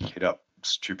hit up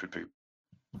stupid people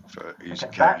for easy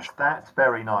cash. That's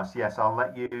very nice. Yes, I'll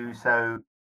let you. So,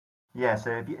 yeah.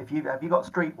 So have you got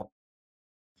streetwise?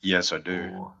 Yes, I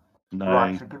do.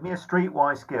 Right. So give me a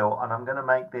streetwise skill, and I'm going to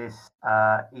make this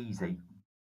easy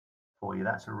for you.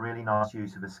 That's a really nice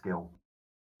use of a skill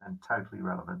and totally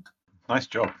relevant. Nice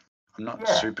job. I'm not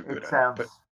super good at it.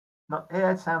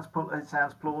 It sounds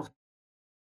plausible.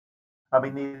 I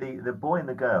mean, the boy and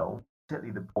the girl,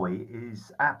 particularly the boy,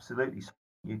 is absolutely.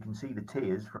 You can see the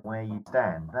tears from where you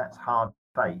stand. That's hard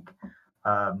to fake.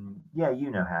 Yeah, you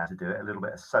know how to do it. A little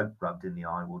bit of soap rubbed in the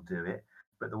eye will do it.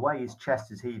 But the way his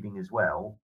chest is heaving as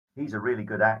well, he's a really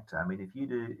good actor. I mean, if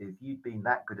you'd been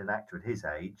that good an actor at his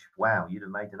age, wow, you'd have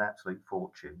made an absolute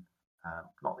fortune.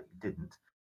 Not that you didn't.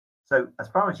 So, as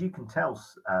far as you can tell,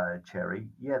 Cherry,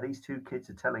 yeah, these two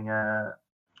kids are telling a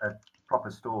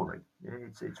proper story.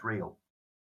 It's real.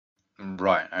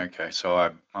 Right. Okay.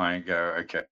 So I go,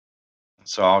 okay.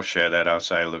 So I'll share that. I'll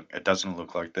say, look, it doesn't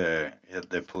look like they're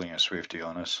pulling a Swifty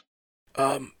on us.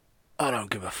 I don't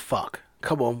give a fuck.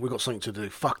 Come on, we've got something to do.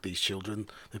 Fuck these children.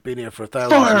 They've been here for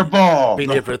Fireball! Been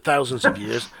here for thousands of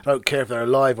years. I don't care if they're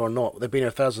alive or not. They've been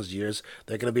here thousands of years.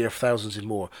 They're going to be here thousands and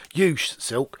more. You,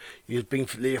 Silk, you've been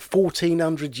here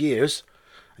 1,400 years.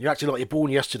 You're acting like you're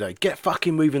born yesterday. Get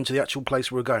fucking moving to the actual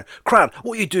place where we're going. Cran,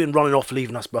 what are you doing running off,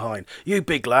 leaving us behind? You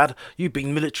big lad, you've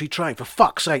been military trained. For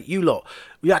fuck's sake, you lot.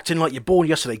 You're acting like you're born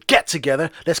yesterday. Get together.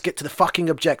 Let's get to the fucking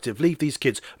objective. Leave these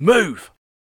kids. Move!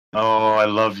 Oh, I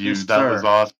love you. Yes, that was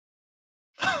awesome.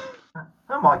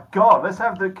 Oh my God! Let's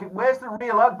have where's the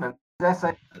real Ugnan?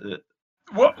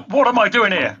 What am I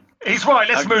doing here? He's right.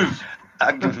 Let's move.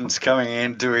 Ugdan's coming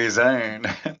into his own.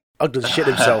 Ogden's shit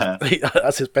himself.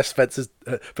 That's his best defense. His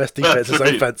own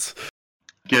right. fence.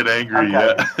 Get angry,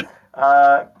 Okay.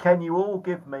 yeah. Can you all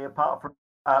give me, apart from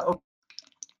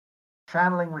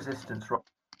channeling resistance roll?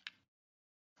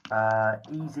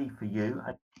 Easy for you,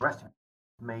 and the rest of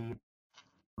me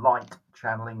light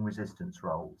channeling resistance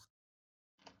rolls.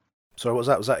 Sorry, what was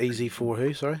that? Was that easy for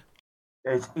who? Sorry.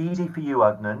 It's easy for you,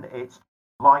 Ogden. It's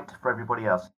light for everybody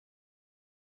else.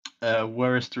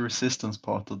 Where is the resistance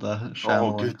part of the Oh,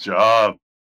 channeling? good job.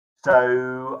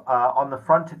 So on the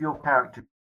front of your character,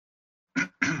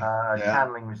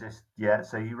 channeling resist. Yeah,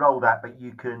 so you roll that, but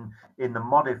you can, in the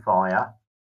modifier,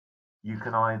 you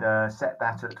can either set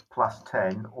that at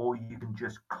 +10 or you can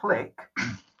just click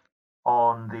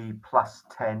on the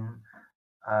 +10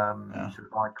 sort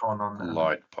of icon on the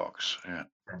Light box. Yeah.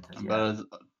 center. Yeah. But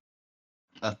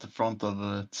at the front of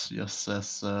it just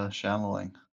says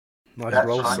channeling. Nice That's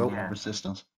roll, right, Silk. yeah.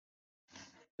 Resistance.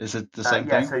 Is it the same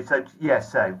Yeah, thing?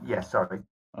 sorry.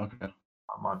 Okay.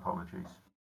 My apologies.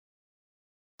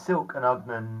 Silk and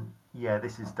Ogden, yeah,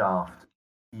 this is daft.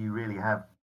 You really have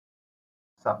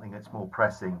something that's more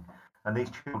pressing. And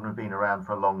these children have been around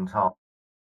for a long time,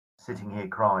 sitting here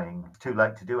crying. It's too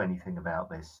late to do anything about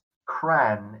this.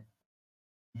 Cran,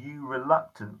 you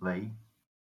reluctantly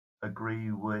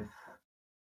agree with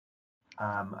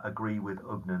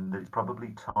Ogden that it's probably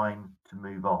time to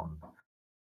move on.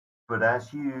 But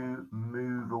as you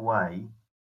move away,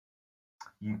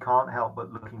 you can't help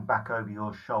but looking back over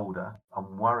your shoulder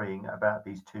and worrying about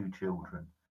these two children.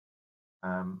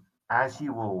 As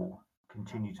you all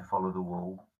continue to follow the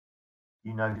wall,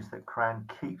 you notice that Cran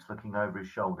keeps looking over his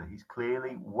shoulder. He's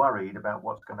clearly worried about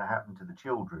what's going to happen to the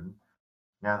children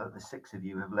now that the six of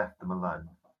you have left them alone.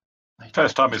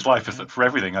 First time in his life for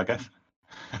everything, I guess.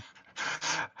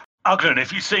 Ogden,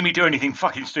 if you see me do anything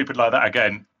fucking stupid like that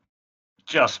again,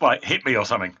 just like hit me or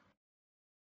something.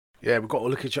 Yeah, we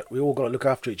all got to look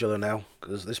after each other now,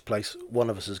 because this place,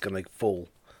 one of us is going to fall.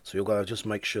 So you've got to just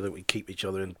make sure that we keep each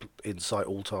other in sight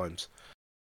all times.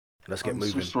 Let's get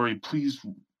moving. I'm so sorry. Please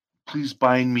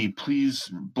bind me. Please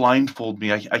blindfold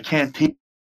me. I can't take.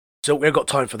 So we haven't got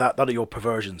time for that. None of your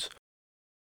perversions.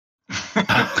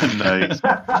 Nice.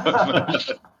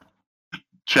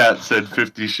 Chat said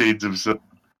 50 Shades of Silk.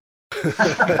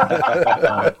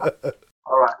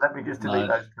 All right, let me just delete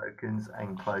those tokens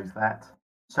and close that.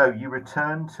 So you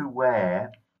return to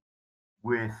where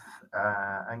with,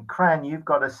 and Cran, you've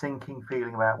got a sinking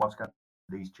feeling about what's going on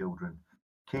with these children.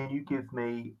 Can you give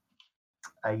me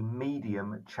a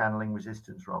medium channeling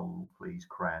resistance roll, please,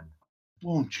 Cran?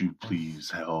 Won't you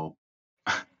please help?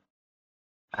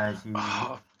 As you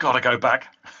Gotta go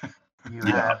back. you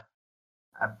have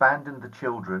abandoned the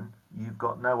children, you've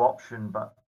got no option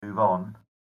but to move on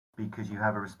because you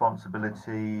have a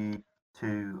responsibility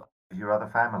to your other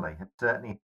family.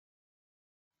 Certainly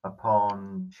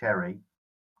upon Cherry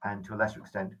and to a lesser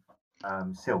extent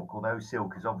Silk, although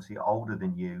Silk is obviously older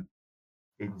than you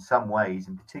in some ways,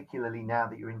 and particularly now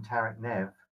that you're in Tarak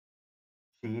Nev,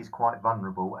 she is quite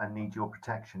vulnerable and needs your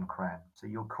protection, Cran. So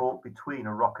you're caught between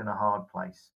a rock and a hard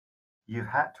place. You've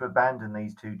had to abandon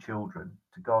these two children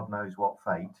to God knows what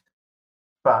fate,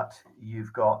 but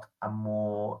you've got a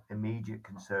more immediate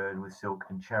concern with Silk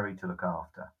and Cherry to look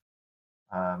after.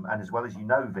 And as well as you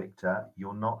know, Victor,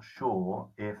 you're not sure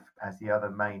if, as the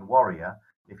other main warrior,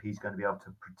 if he's going to be able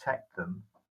to protect them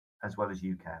as well as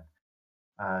you can.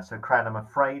 So, Cran, I'm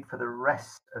afraid for the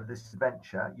rest of this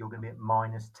adventure, you're going to be at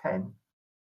 -10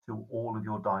 to all of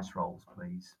your dice rolls,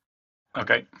 please.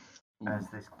 Okay. As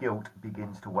this guilt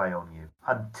begins to weigh on you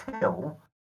until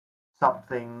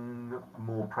something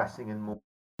more pressing and more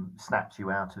snaps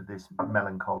you out of this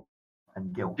melancholy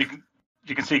and guilt.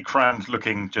 You can see Cran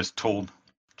looking just tall,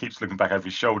 keeps looking back over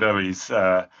his shoulder. He's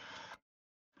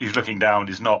looking down.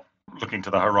 He's not looking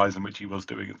to the horizon, which he was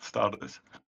doing at the start of this.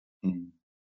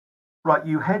 Right,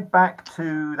 you head back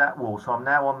to that wall. So I'm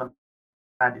now on the,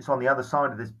 and it's on the other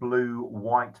side of this blue,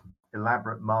 white,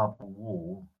 elaborate marble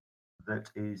wall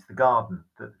that is the garden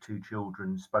that the two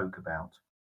children spoke about.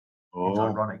 It's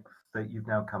ironic that you've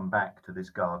now come back to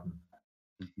this garden.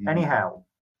 Anyhow,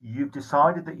 you've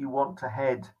decided that you want to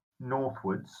head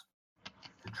northwards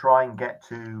to try and get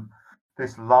to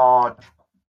this large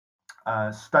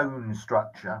stone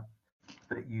structure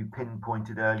that you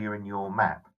pinpointed earlier in your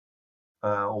map,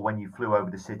 or when you flew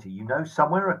over the city. You know,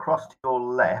 somewhere across to your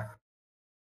left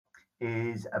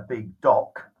is a big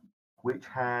dock which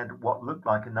had what looked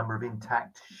like a number of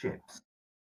intact ships.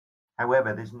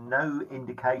 However, there's no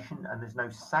indication and there's no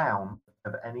sound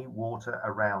of any water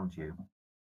around you.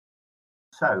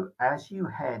 So as you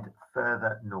head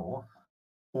further north,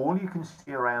 all you can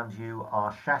see around you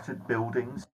are shattered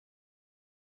buildings,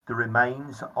 the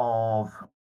remains of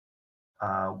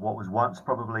what was once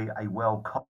probably a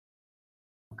well-traveled.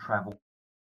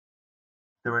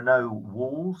 There are no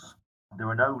walls, there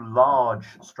are no large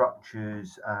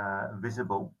structures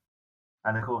visible,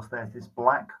 and of course there's this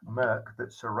black murk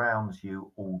that surrounds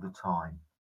you all the time.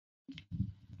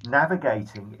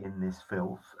 Navigating in this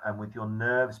filth, and with your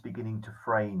nerves beginning to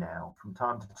fray now, from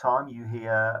time to time you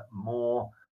hear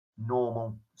more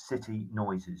normal city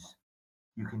noises.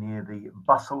 You can hear the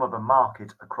bustle of a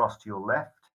market across to your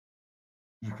left.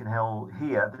 You can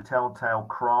hear the telltale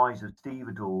cries of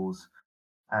stevedores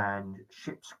and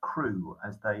ship's crew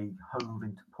as they hove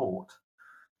into port.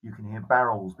 You can hear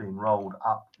barrels being rolled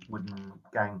up wooden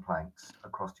gangplanks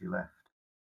across to your left.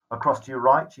 Across to your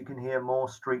right, you can hear more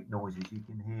street noises. You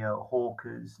can hear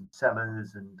hawkers and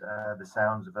sellers and the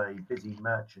sounds of a busy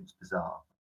merchant's bazaar.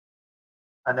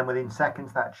 And then within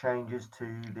seconds, that changes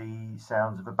to the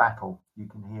sounds of a battle. You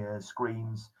can hear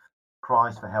screams,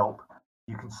 cries for help.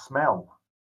 You can smell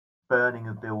burning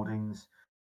of buildings,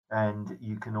 and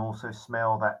you can also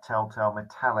smell that telltale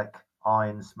metallic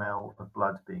iron smell of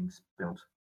blood being spilled.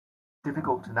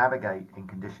 Difficult to navigate in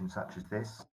conditions such as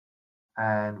this,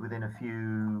 and within a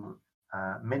few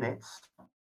minutes,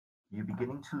 you're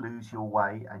beginning to lose your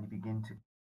way, and you begin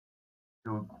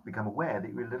to become aware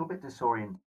that you're a little bit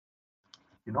disoriented.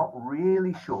 You're not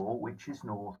really sure which is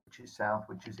north, which is south,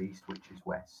 which is east, which is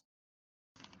west.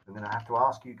 I'm going to have to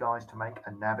ask you guys to make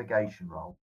a navigation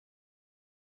roll.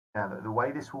 Now, the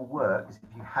way this will work is if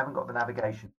you haven't got the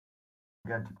navigation,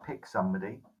 you're going to pick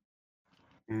somebody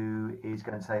who is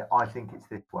going to say, I think it's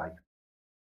this way.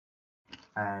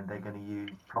 And they're going to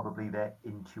use probably their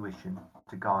intuition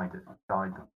to guide them.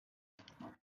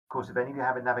 Of course, if any of you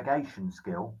have a navigation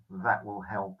skill, that will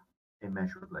help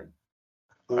immeasurably.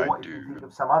 Or if you think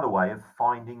of some other way of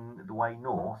finding the way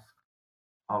north,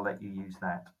 I'll let you use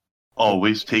that.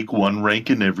 Always take one rank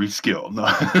in every skill. No.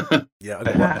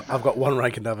 Yeah, I've got 1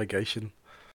 rank in navigation.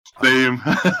 Same.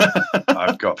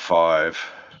 I've got 5.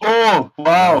 Oh,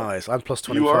 wow. Nice. I'm plus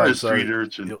 25. You are a so street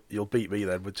urchin. You'll beat me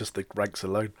then with just the ranks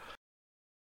alone.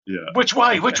 Yeah. Which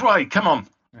way? Which way? Come on.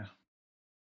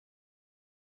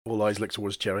 All eyes look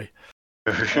towards Cherry.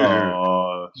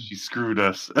 Oh, she screwed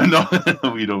us. No,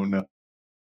 we don't know.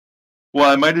 Well,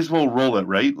 I might as well roll it,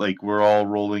 right? Like we're all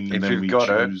rolling, and If then you've we got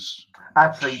choose.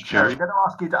 Actually, Cherry? I'm going to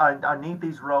ask you. I need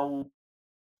these rolls.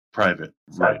 Private.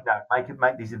 So Right. no,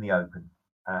 make these in the open,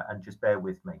 and just bear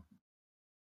with me.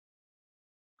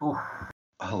 Oof.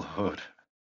 Oh, Lord.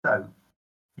 So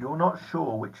you're not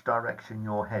sure which direction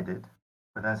you're headed,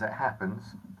 but as it happens,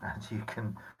 as you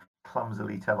can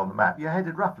clumsily tell on the map, you're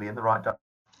headed roughly in the right direction.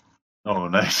 Oh,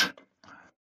 nice.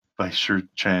 By sure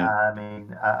chance. I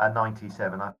mean, a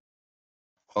 97.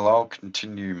 Well, I'll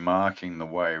continue marking the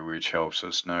way, which helps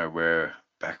us know where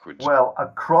backwards. Well,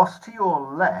 across to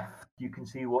your left, you can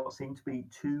see what seem to be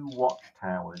 2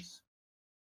 watchtowers.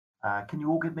 Can you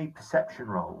all give me perception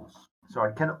rolls?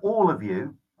 Sorry, can all of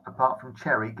you, apart from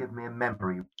Cherry, give me a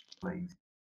memory, please?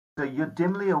 So you're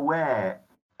dimly aware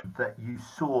that you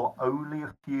saw only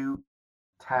a few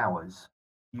towers.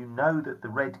 You know that the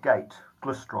Red Gate,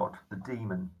 Glustrod, the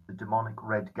demon, the demonic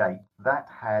Red Gate, that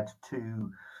had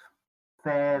 2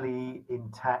 fairly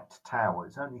intact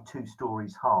towers, only 2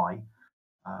 stories high,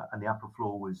 and the upper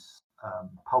floor was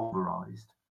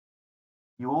pulverized.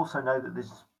 You also know that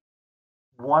there's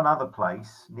one other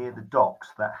place near the docks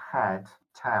that had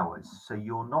towers, so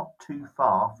you're not too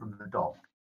far from the dock,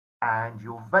 and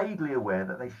you're vaguely aware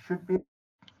that they should be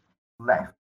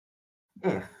left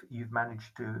if you've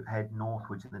managed to head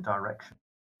northwards in the direction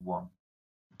you want.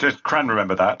 Does Cran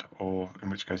remember that, or in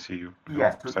which case you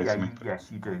Yes, say something?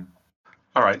 yes, you do.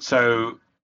 All right, so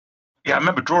yeah, I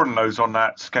remember drawing those on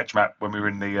that sketch map when we were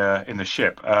in the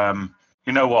ship.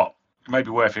 You know what? It may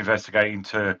be worth investigating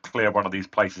to clear one of these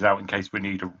places out in case we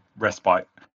need a respite.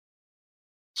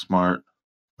 Smart.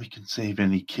 We can save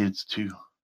any kids too.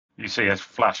 You see a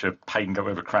flash of pain go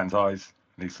over Cran's eyes,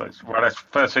 and he's like, "Well, let's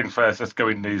first thing first. Let's go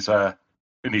in these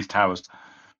towers."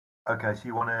 Okay, so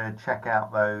you want to check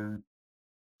out those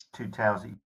 2 towers.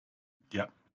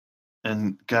 Yep.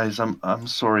 And guys, I'm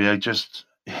sorry.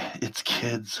 It's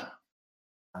kids.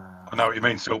 I know what you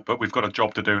mean, Silk, but we've got a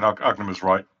job to do, and Agnem was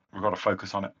right. We've got to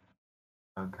focus on it.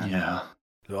 Okay. Yeah.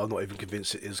 No, I'm not even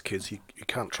convinced it is kids. You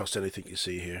can't trust anything you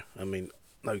see here. I mean,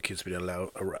 no kids have been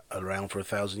around for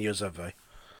 1,000 years, have they?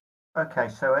 Okay,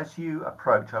 so as you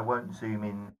approach, I won't zoom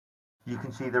in. You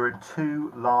can see there are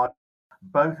 2 large.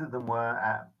 Both of them were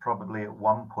probably at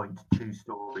one point 2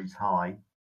 stories high,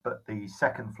 but the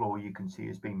second floor you can see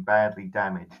has been badly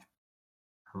damaged.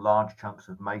 Large chunks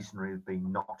of masonry have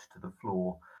been knocked to the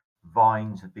floor,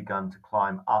 vines have begun to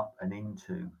climb up and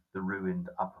into the ruined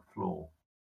upper floor.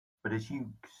 But as you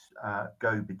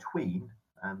go between,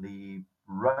 and the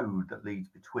road that leads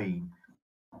between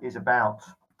is about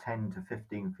 10 to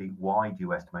 15 feet wide,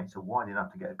 you estimate, so wide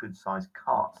enough to get a good sized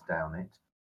cart down it,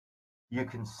 you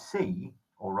can see,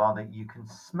 or rather, you can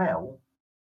smell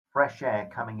fresh air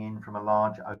coming in from a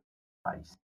large open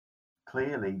space.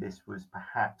 Clearly, this was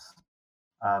perhaps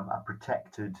a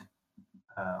protected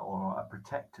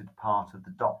part of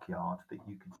the dockyard that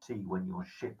you could see when your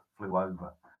ship flew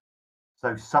over.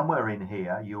 So somewhere in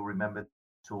here, you'll remember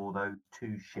saw those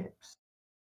two ships.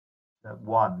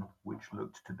 One which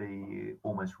looked to be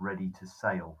almost ready to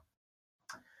sail.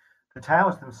 The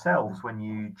towers themselves, when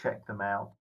you check them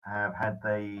out, have had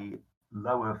the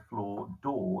lower floor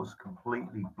doors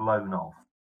completely blown off.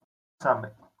 Some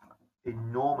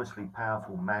enormously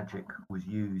powerful magic was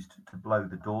used to blow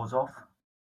the doors off.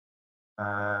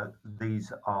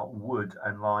 These are wood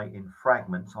and lie in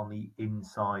fragments on the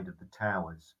inside of the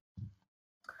towers.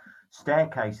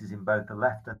 Staircases in both the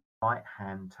left and right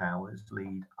hand towers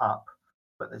lead up,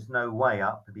 but there's no way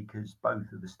up because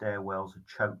both of the stairwells are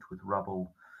choked with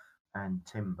rubble and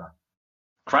timber.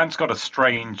 Cran's got a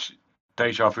strange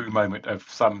deja vu moment of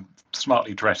some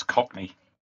smartly dressed cockney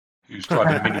who's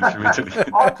driving a mini through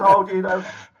Italy. I told you, though.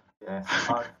 Yes,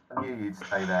 I knew you'd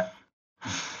say that.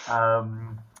 I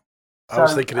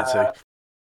was thinking it too.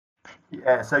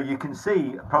 Yeah, so you can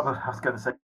see, probably I was going to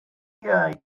say,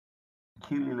 a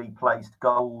peculiarly placed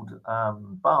gold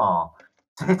bar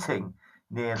sitting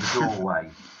near the doorway.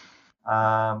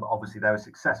 Obviously, they were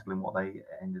successful in what they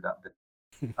ended up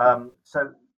doing.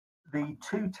 So the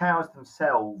two towers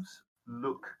themselves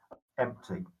look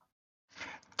empty.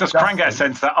 Does Cran get a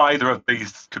sense that either of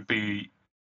these could be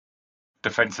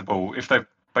defensible? If they're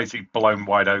basically blown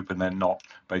wide open, they're not,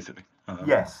 basically.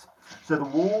 Yes. So the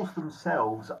walls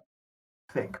themselves are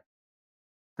thick.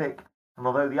 And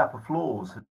although the upper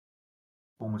floors have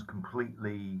almost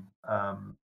completely,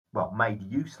 made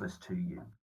useless to you,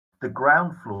 the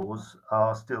ground floors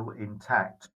are still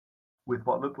intact with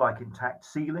what look like intact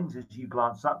ceilings. As you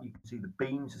glance up, you can see the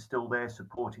beams are still there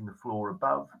supporting the floor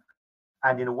above.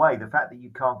 And in a way, the fact that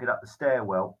you can't get up the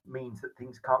stairwell means that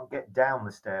things can't get down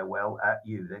the stairwell at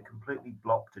you. They're completely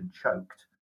blocked and choked.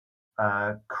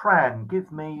 Cran,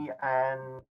 give me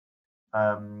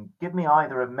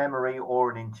either a memory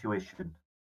or an intuition.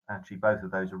 Actually, both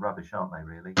of those are rubbish, aren't they,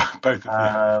 really? Both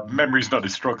of them. Memory's not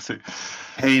his strong suit.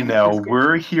 Hey, now,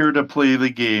 we're here to play the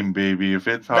game, baby. If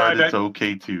it's hard, it's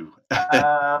okay, too.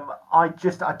 I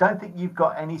don't think you've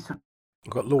got any sort of...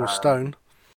 I've got Law Stone.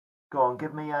 Go on,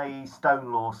 give me a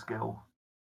stone law skill.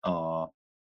 Oh.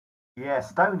 Yeah,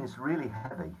 stone is really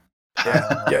heavy.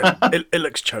 Yeah, it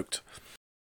looks choked.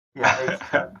 Yeah, it's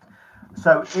choked.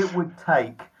 So it would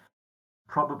take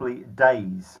probably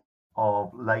days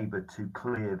of labour to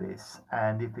clear this.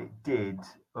 And if it did,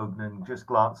 Ugnan, just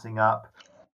glancing up,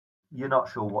 you're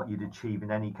not sure what you'd achieve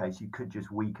in any case. You could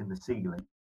just weaken the ceiling.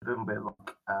 A little bit like,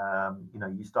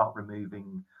 you start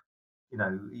removing...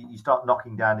 you start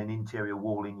knocking down an interior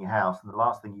wall in your house, and the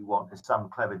last thing you want is some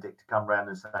clever dick to come round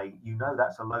and say,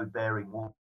 that's a load-bearing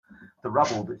wall. The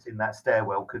rubble that's in that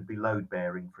stairwell could be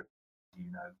load-bearing,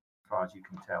 as far as you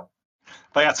can tell.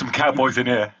 They had some cowboys in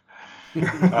here.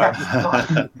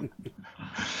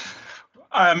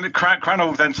 Cran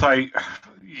will then say,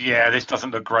 "Yeah, this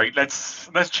doesn't look great. Let's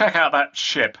check out that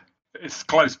ship. It's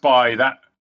close by. That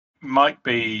might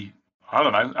be, I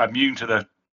don't know, immune to the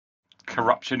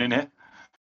corruption in here."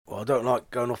 Well, I don't like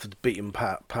going off the beaten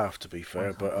path, to be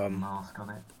fair, but mask on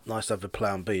it. Nice to have a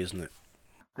plan B, isn't it?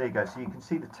 There you go. So you can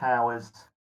see the towers,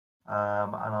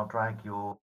 and I'll drag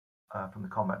your from the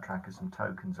combat tracker some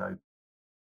tokens over.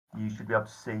 You should be able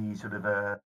to see sort of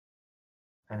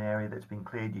an area that's been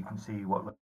cleared. You can see what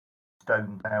look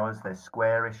stone towers. They're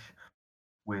squarish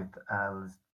with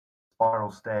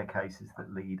spiral staircases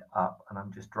that lead up, and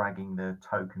I'm just dragging the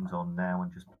tokens on now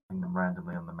and just putting them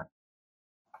randomly on the map.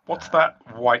 What's that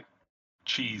white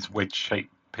cheese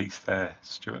wedge-shaped piece there,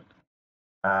 Stuart?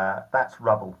 That's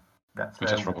rubble. That's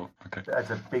just rubble. Okay. That's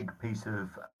a big piece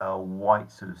of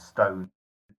white sort of stone.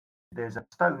 There's a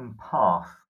stone path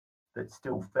that's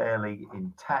still fairly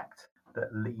intact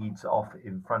that leads off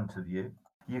in front of you.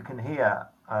 You can hear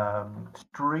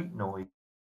street noise.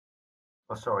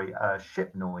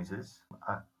 Ship noises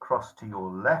across to your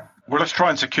left. Well, let's try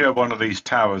and secure one of these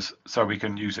towers so we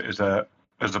can use it as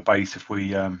a base if we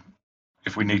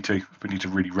need to. If we need to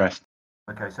really rest.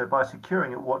 Okay, so by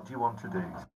securing it, what do you want to do?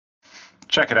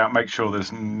 Check it out, make sure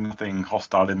there's nothing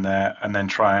hostile in there, and then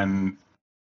try and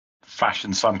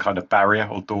fashion some kind of barrier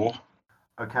or door.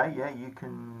 Okay, yeah, you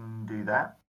can do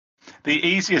that. The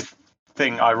easiest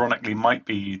thing, ironically, might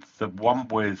be the one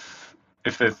with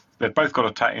if they've both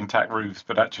got intact roofs,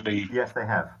 but actually Yes, they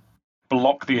have.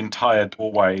 block the entire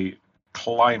doorway,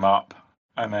 climb up,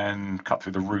 and then cut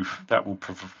through the roof. That will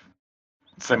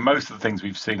so most of the things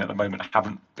we've seen at the moment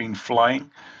haven't been flying.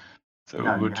 So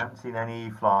No, you haven't seen any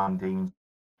flying Deans.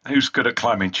 Who's good at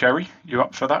climbing? Cherry, you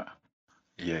up for that?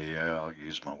 Yeah, I'll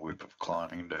use my whip of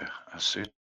climbing to assist.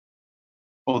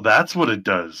 Oh, that's what it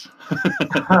does.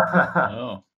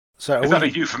 Oh. So Is that a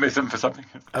euphemism for something?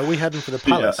 are we heading for the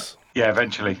palace? Yeah,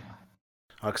 eventually.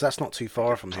 Because that's not too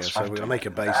far from here, so we're going to make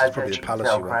a base. As It's probably you the can palace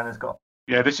tell, you want. Cran has got.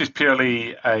 Yeah, this is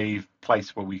purely a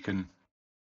place where we can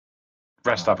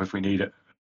rest up if we need it.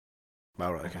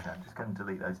 Oh, right, okay. I'm just going to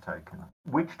delete those tokens.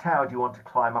 Which tower do you want to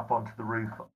climb up onto the roof?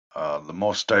 The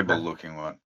more stable looking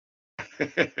one.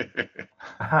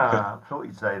 I thought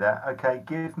you'd say that. Okay,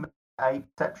 give me a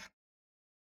perception.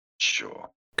 Sure.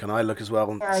 Can I look as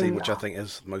well and see which I think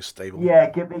is most stable? Yeah,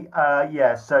 give me.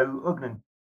 Yeah. So Ugnan,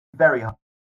 very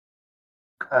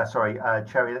high. Sorry,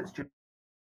 Cherry. Let's do a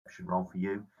perception roll for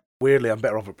you. Weirdly, I'm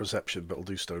better off at perception, but I'll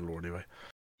do stone lore anyway.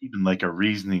 Even like a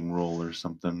reasoning roll or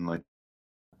something like.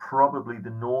 Probably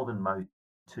the northernmost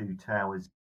two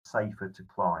towers safer to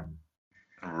climb.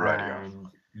 Right. And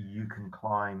you can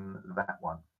climb that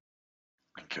one.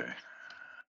 Okay.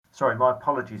 Sorry, my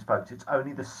apologies, folks. It's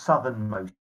only the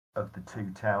southernmost of the two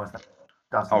towers that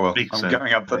doesn't. Oh well, Makes I'm sense.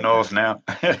 going up the north now.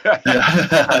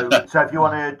 So if you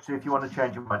want to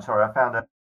change your mind, sorry, I found a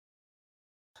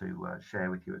to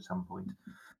share with you at some point.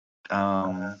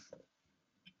 So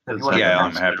if you want Yeah, to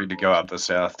I'm happy to go up the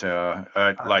south tower.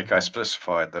 Like I Okay.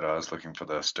 specified that I was looking for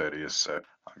the sturdiest, so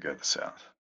I'll go the south.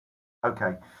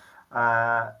 Okay.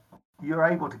 You're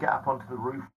able to get up onto the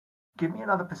roof. Give me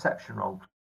another perception roll.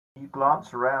 You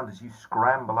glance around as you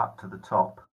scramble up to the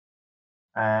top,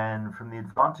 and from the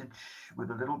advantage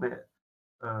with a little bit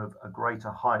of a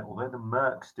greater height, although the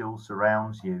murk still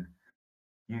surrounds you,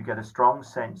 you get a strong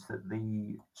sense that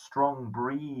the strong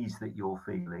breeze that you're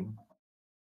feeling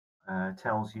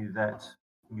tells you that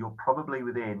you're probably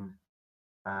within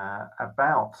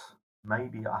about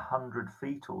maybe 100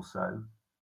 feet or so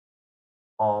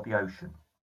of the ocean,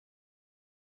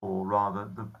 or rather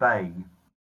the bay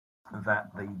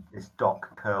that this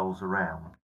dock curls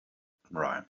around.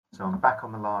 Right. So I'm back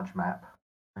on the large map,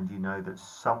 and you know that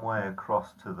somewhere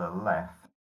across to the left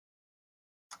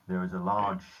there is a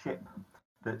large ship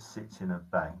that sits in a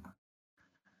bay.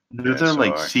 Are there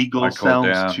like so I seagull called sounds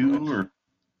down. too, or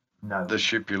No. The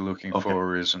ship you're looking Okay.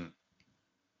 for isn't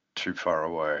too far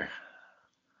away.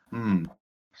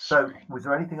 So Sweet. was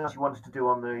there anything else you wanted to do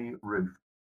on the roof,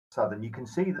 Southern? You can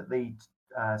see that the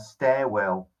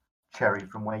stairwell, Cherry,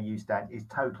 from where you stand, is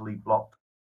totally blocked,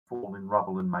 fallen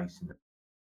rubble and masonry.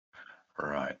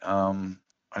 Right.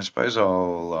 I suppose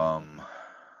I'll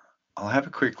have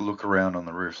a quick look around on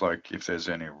the roof, like if there's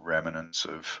any remnants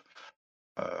of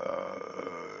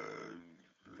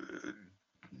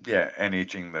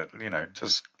anything that,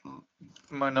 just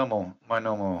my normal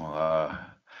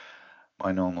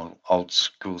old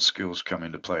school skills come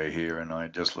into play here, and I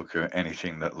just look at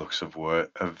anything that looks of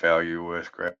value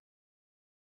worth grab.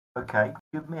 Okay,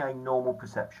 give me a normal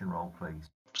perception roll, please.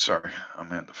 Sorry, I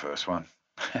meant the first one.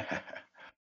 Okay,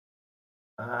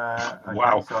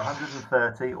 Wow. So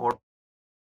 130, or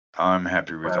I'm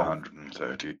happy with Well-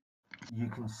 130. you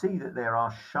can see that there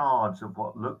are shards of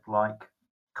what look like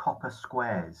copper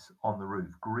squares on the roof,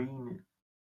 green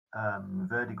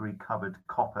verdigris covered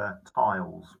copper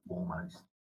tiles almost.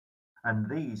 And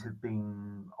these have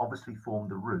been obviously formed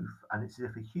the roof, and it's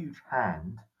as if a huge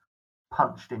hand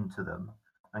punched into them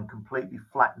and completely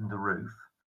flattened the roof,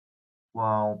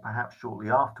 while perhaps shortly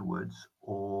afterwards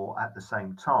or at the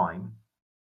same time,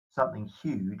 something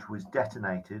huge was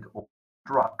detonated or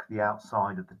struck the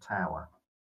outside of the tower.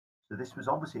 So this was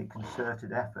obviously a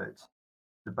concerted effort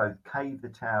to both cave the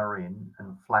tower in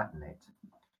and flatten it.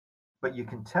 But you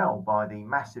can tell by the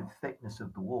massive thickness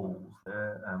of the walls,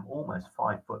 they're almost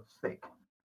 5 foot thick,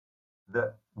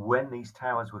 that when these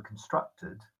towers were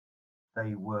constructed,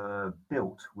 they were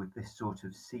built with this sort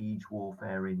of siege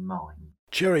warfare in mind.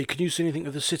 Cherry, can you see anything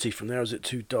of the city from there? Is it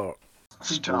too dark?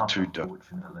 Still too dark.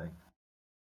 Unfortunately.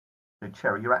 So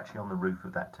Cherry, you're actually on the roof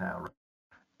of that tower.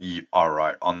 All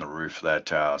right, on the roof of that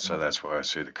tower, so that's where I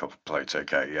see the copper plates.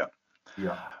 Okay, yeah.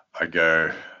 Yeah. I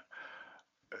go,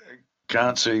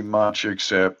 can't see much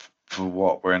except for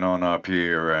what went on up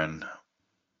here, and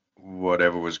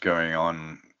whatever was going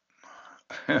on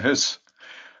was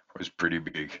pretty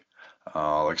big.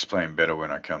 I'll explain better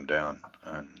when I come down.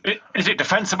 And Is it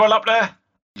defensible up there?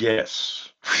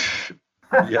 yes,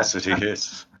 yes, it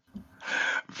is.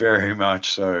 Very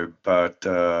much so, but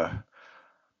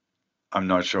I'm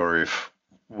not sure if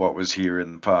what was here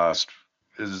in the past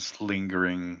is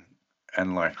lingering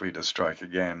and likely to strike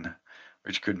again,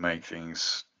 which could make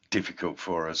things difficult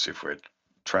for us if we're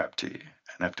trapped here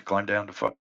and have to climb down to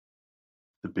fight.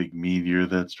 The big meteor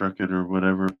that struck it or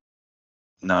whatever.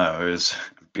 No, it was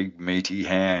a big meaty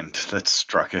hand that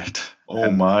struck it. Oh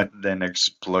and my. Then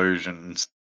explosions.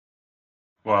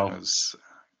 Well,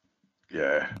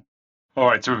 Yeah. all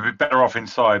right, so we'd be better off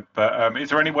inside. But is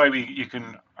there any way you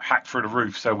can hack through the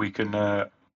roof so we can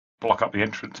block up the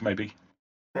entrance, maybe?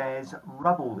 There's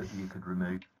rubble that you could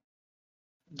remove.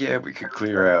 Yeah, we could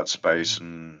clear out space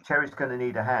and... Cherry's going to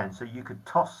need a hand, so you could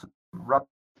toss rubble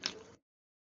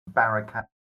barricade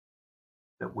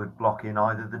that would block in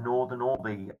either the northern or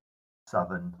the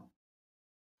southern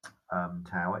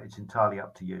tower. It's entirely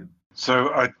up to you.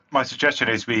 So my suggestion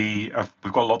is we've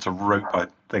got lots of rope, I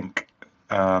think.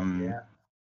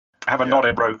 Have a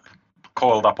knotted rope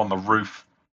coiled up on the roof,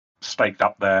 staked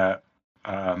up there.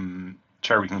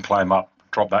 Cherry can climb up,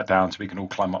 drop that down so we can all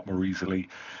climb up more easily.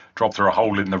 Drop through a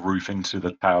hole in the roof into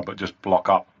the tower, but just block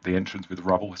up the entrance with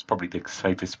rubble. It's probably the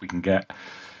safest we can get.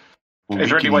 Well, is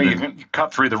there any way you can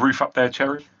cut through the roof up there,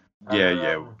 Cherry?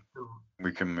 Yeah.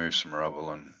 We can move some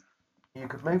rubble and... You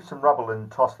could move some rubble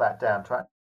and toss that down to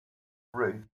the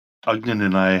roof. Ugnan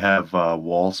and I have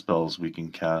wall spells we can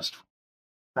cast.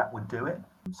 That would do it.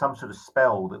 Some sort of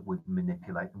spell that would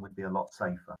manipulate them would be a lot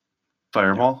safer.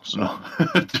 Fireball? No,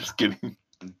 just kidding.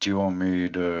 Do you want me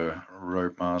to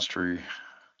rope mastery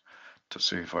to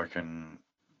see if I can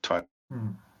type?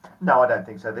 No, I don't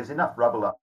think so. There's enough rubble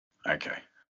up. Okay.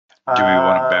 Do we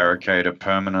want to barricade it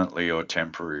permanently or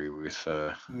temporary with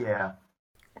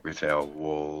with our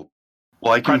wall?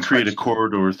 Well, I can create a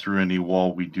corridor through any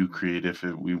wall we do create if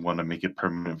we want to make it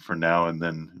permanent for now, and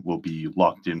then we'll be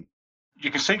locked in.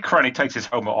 You can see Cranny takes his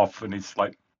helmet off and his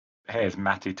hair's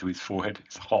matted to his forehead.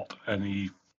 It's hot, and he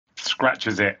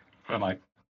scratches it, and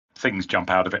things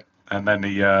jump out of it. And then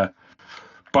he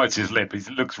bites his lip. He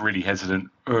looks really hesitant.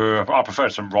 I prefer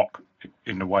some rock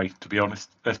in the way, to be honest.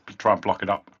 Let's try and block it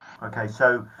up. Okay,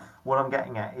 so what I'm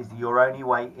getting at is your only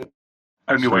way in.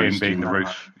 Only way in being the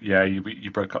roof. Yeah,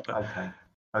 you broke up there.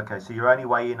 Okay, so your only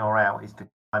way in or out is to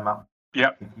climb up.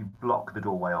 Yep. If you block the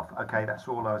doorway off. Okay, that's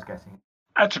all I was guessing.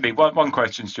 Actually, one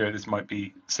question, Stuart, this might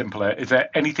be simpler. Is there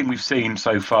anything we've seen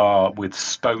so far with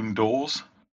stone doors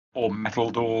or metal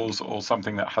doors or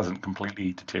something that hasn't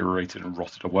completely deteriorated and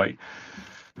rotted away?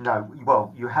 No,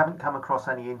 well, you haven't come across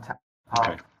any intact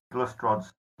part of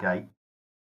Glustrod's gate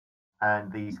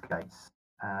and these gates.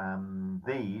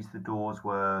 The doors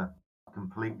were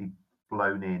completely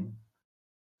blown in,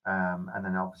 and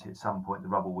then obviously at some point the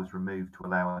rubble was removed to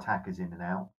allow attackers in and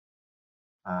out.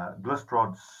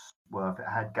 Glustrod's, well, if it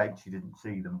had gates you didn't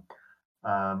see them,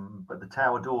 but the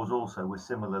tower doors also were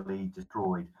similarly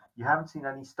destroyed. You haven't seen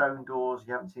any stone doors,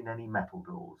 you haven't seen any metal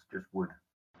doors, just wood.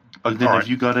 Ugnan, have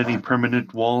you got any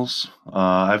permanent walls?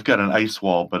 I've got an ice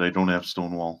wall, but I don't have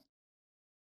stone wall.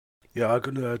 Yeah, I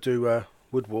can do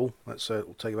wood wall. That's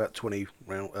it'll take about 20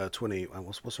 round. 20.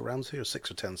 What's the rounds here?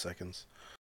 6 or 10 seconds.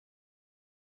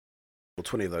 Well,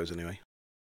 20 of those anyway.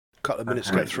 A couple of minutes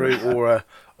to get through, or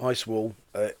ice wall.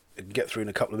 It can get through in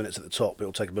a couple of minutes at the top. But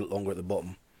it'll take a bit longer at the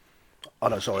bottom. Oh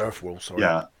no, sorry, earth wall. Sorry.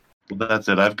 Yeah, well, that's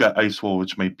it. I've got ice wall,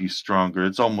 which might be stronger.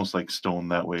 It's almost like stone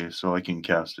that way, so I can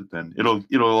cast it. Then it'll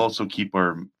also keep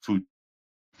our food.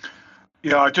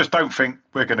 Yeah, I just don't think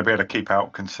we're going to be able to keep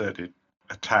out concerted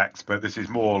attacks. But this is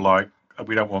more like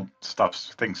we don't want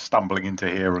things stumbling into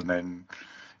here and then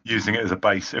using it as a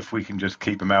base. If we can just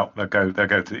keep them out, they'll go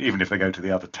to, even if they go to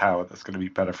the other tower, that's going to be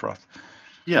better for us.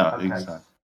 Yeah, exactly.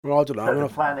 Well, I don't know.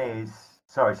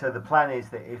 So the plan is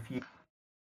that if you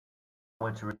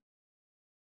want to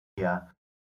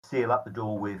seal up the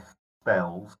door with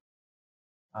spells,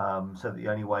 so that the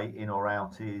only way in or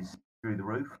out is through the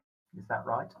roof. Is that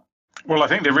right? Well, I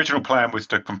think the original plan was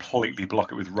to completely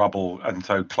block it with rubble and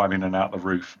so climb in and out the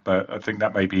roof. But I think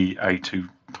that may be A, too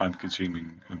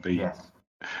time-consuming, and B,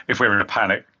 if we're in a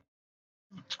panic,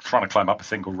 trying to climb up a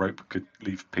single rope could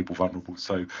leave people vulnerable.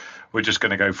 So we're just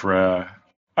going to go for a...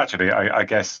 Actually, I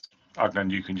guess, Ugnan,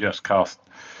 you can just cast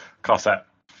that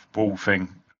wall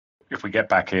thing if we get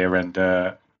back here and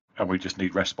we just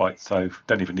need respite. So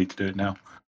don't even need to do it now.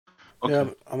 Okay. Yeah,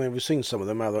 I mean, we've seen some of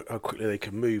them, how quickly they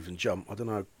can move and jump. I don't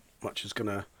know how much is going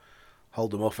to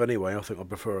hold them off anyway. I think I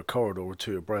prefer a corridor or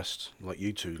two abreast, like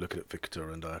you two looking at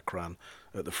Victor and Cran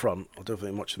at the front. I don't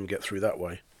think much of them get through that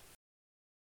way.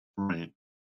 Right.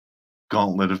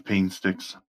 Gauntlet of pain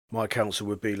sticks. My counsel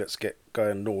would be let's get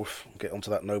going north, get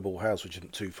onto that noble house, which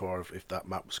isn't too far if that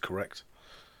map was correct,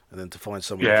 and then to find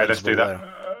someone. Yeah, let's do that.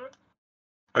 There.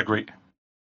 Agree.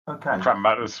 Okay. Crap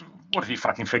matters. What does he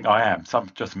fucking think I am? Some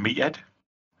just meathead?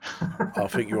 I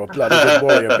think you're a bloody good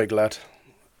warrior, big lad.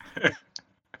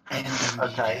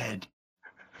 Okay.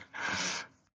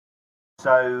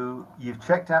 So you've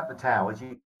checked out the towers.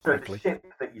 So the ship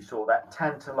that you saw, that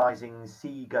tantalizing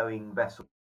sea-going vessel,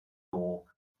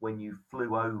 when you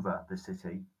flew over the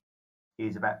city,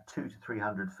 is about 200 to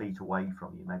 300 feet away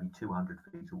from you, maybe 200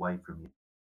 feet away from you,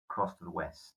 across to the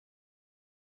west.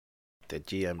 The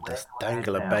GM does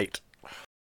dangle a bait.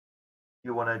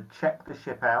 You want to check the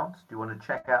ship out? Do you want to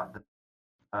check out the,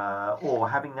 or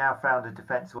having now found a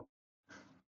defense,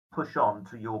 push on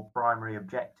to your primary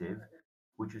objective,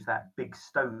 which is that big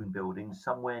stone building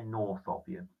somewhere north of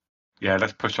you? Yeah,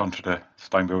 let's push on to the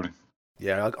stone building.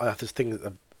 Yeah, I have this thing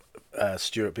that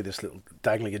Stuart be this little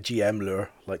dangling a GM lure,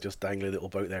 like just dangling a little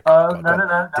boat there. Oh,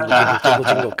 no.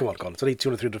 Jingle. Come on. It's only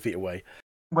 200, 300 feet away.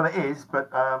 Well, it is,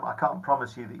 but I can't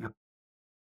promise you that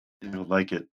you'll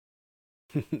like it.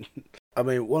 I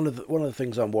mean, one of the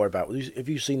things I'm worried about, have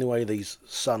you seen the way these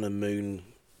sun and moon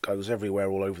goes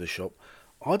everywhere all over the shop?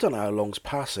 I don't know how long's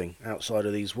passing outside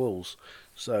of these walls.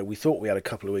 So we thought we had a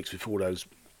couple of weeks before those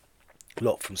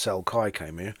lot from Sel Kai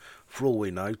came here. For all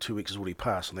we know, 2 weeks has already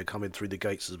passed and they come in through the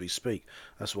gates as we speak.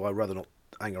 That's why I'd rather not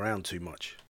hang around too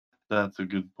much. That's a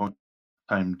good point.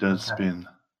 Time does spin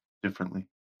differently.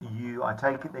 I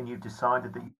take it then you've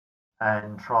decided that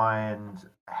and try and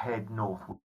head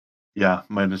northward. Yeah,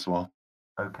 might as well.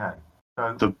 Okay.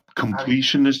 So the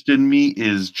completionist in me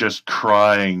is just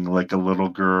crying like a little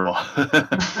girl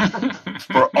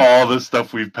for all the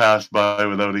stuff we've passed by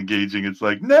without engaging. It's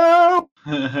like, no!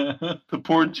 The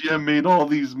poor GM made all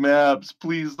these maps.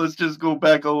 Please, let's just go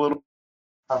back a little.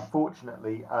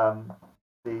 Unfortunately,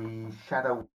 the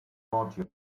Shadow module,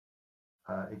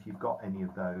 if you've got any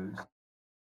of those,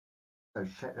 so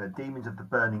Demons of the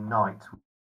Burning Night,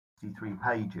 63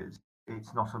 pages,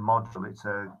 it's not a module, it's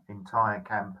an entire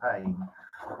campaign.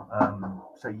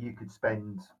 So you could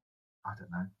spend, I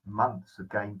don't know, months of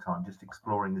game time just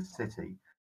exploring the city,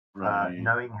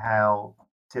 knowing how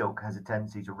Silk has a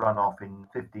tendency to run off in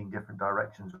 15 different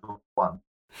directions at once.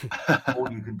 All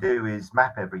you can do is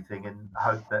map everything and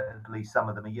hope that at least some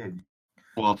of them are used.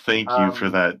 Well, thank you for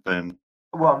that then.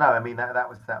 Well, no, I mean that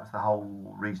was the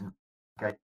whole reason.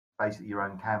 Basically, your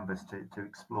own canvas to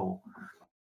explore.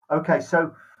 Okay,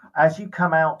 so as you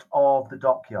come out of the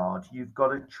dockyard, you've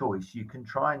got a choice. You can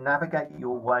try and navigate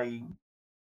your way,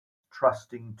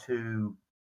 trusting to,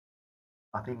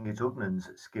 I think it's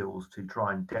Ugnan's skills to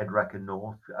try and dead reckon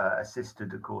north,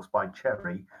 assisted, of course, by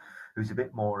Cherry, who's a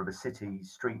bit more of a city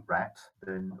street rat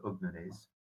than Ugnan is.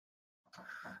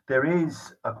 There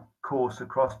is, of course,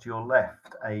 across to your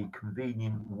left, a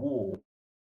convenient wall,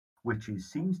 which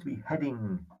seems to be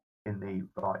heading in the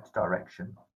right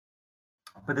direction.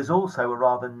 But there's also a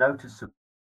rather noticeable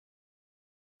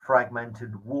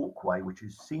fragmented walkway, which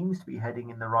seems to be heading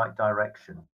in the right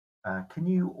direction. Can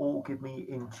you all give me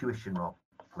intuition roll,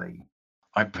 please?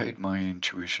 I paid my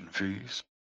intuition fees.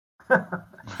 Oh,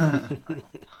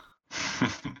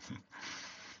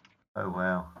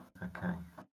 wow. Okay.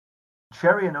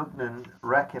 Cherry and Ugnan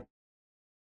reckon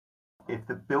if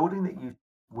the building that you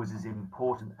was as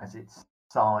important as its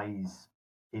size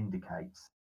indicates,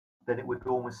 then it would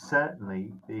almost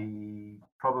certainly be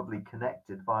probably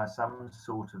connected via some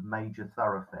sort of major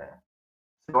thoroughfare.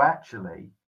 So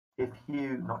actually, if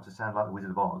you, not to sound like the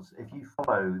Wizard of Oz, if you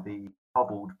follow the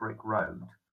cobbled brick road,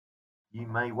 you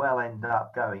may well end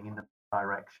up going in the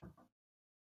direction.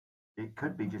 It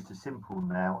could be just as simple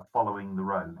now following the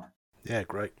road. Yeah,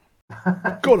 great.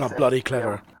 Go on, bloody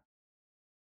clever.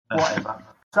 Whatever.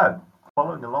 So,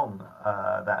 following along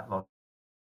that logic.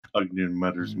 Ugnan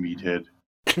mutters meathead.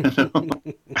 You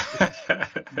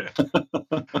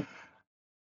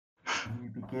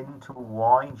begin to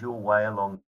wind your way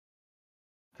along.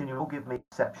 Can you all give me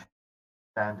perception?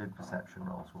 Standard perception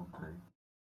rolls will do.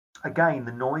 Again,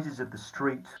 the noises of the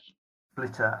street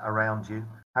flitter around you.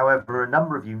 However, a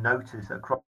number of you notice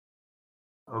across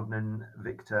Ugnan,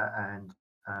 Victor, and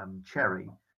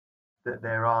Cherry that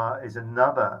there is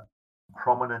another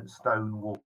prominent stone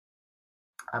wall.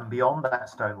 And beyond that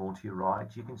stone wall to your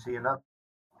right, you can see another.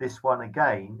 This one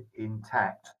again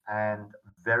intact and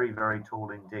very, very tall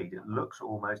indeed. It looks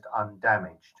almost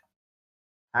undamaged.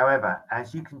 However,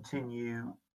 as you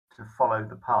continue to follow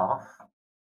the path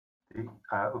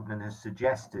Ugnan has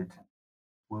suggested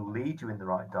will lead you in the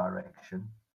right direction,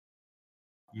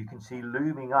 you can see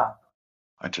looming up.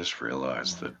 I just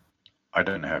realized that I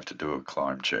don't have to do a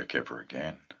climb check ever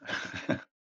again.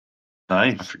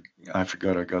 Nice. I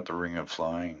forgot I got the Ring of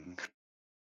Flying.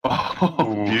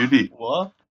 Oh, beauty.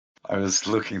 What? I was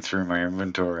looking through my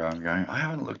inventory. I'm going, I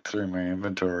haven't looked through my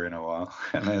inventory in a while.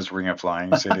 And there's Ring of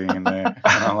Flying sitting in there.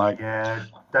 And I'm like, Yeah,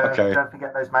 okay. don't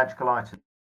forget those magical items.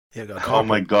 Yeah, got a Oh carpet.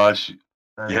 my gosh,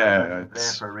 Those Yeah, are there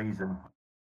it's- for a reason.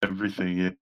 everything. Yeah.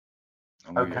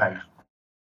 Oh, Okay.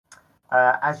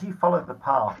 yeah. As you follow the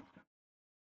path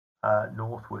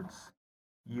northwards,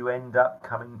 you end up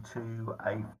coming to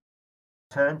a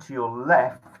turn to your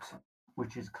left,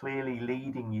 which is clearly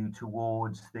leading you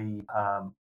towards the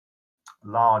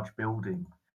large building.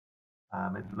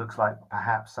 It looks like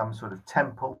perhaps some sort of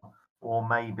temple or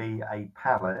maybe a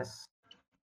palace,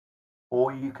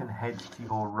 or you can head to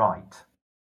your right.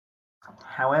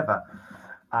 However,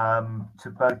 to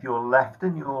both your left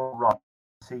and your right,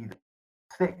 see the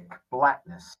thick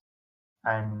blackness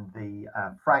and the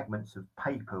fragments of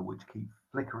paper which keep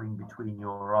flickering between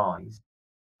your eyes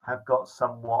have got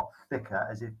somewhat thicker,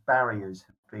 as if barriers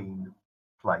have been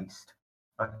placed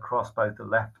across both the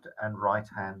left and right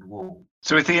hand wall.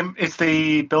 So is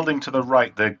the building to the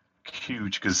right the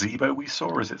huge gazebo we saw,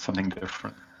 or is it something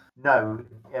different? No,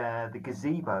 the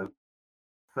gazebo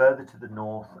further to the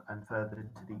north and further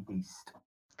to the east.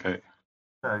 Okay.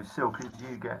 So, Silk, as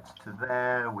you get to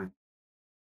there with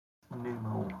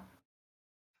Numal,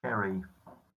 Kerry,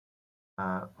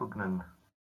 Ugnan,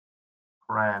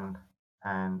 Bran,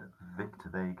 and Victor,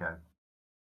 there you go.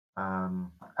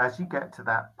 As you get to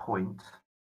that point,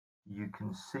 you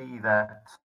can see that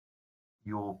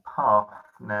your path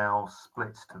now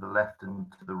splits to the left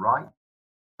and to the right.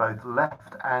 Both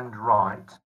left and right,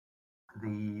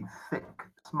 the thick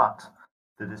smut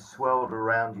that has swirled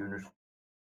around you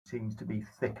seems to be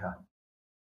thicker.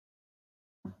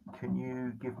 Can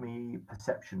you give me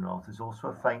perception rolls? There's also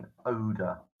a faint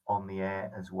odour on the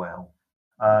air as well.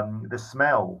 The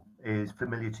smell is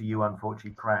familiar to you,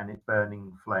 unfortunately, Cran. It's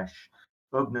burning flesh.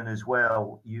 Ugnan as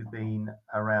well, you've been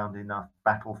around enough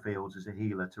battlefields as a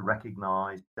healer to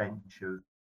recognise the stench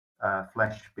of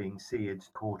flesh being seared,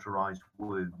 cauterised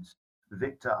wounds.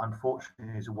 Victor,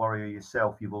 unfortunately, as a warrior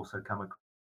yourself, you've also come across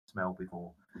the smell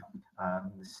before.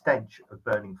 The stench of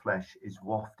burning flesh is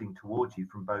wafting towards you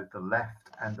from both the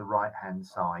left and the right hand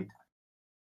side.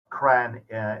 Cran,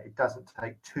 it doesn't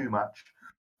take too much,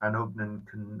 and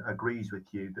Ugnan agrees with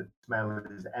you that the smell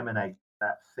is emanating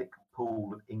that thick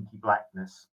pool of inky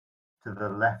blackness to the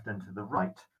left and to the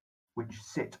right, which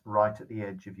sit right at the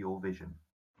edge of your vision.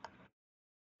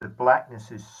 The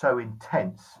blackness is so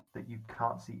intense that you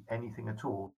can't see anything at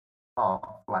all.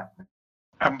 Blackness.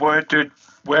 And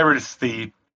where is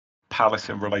the palace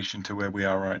in relation to where we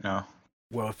are right now?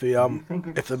 Well, if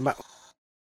the map,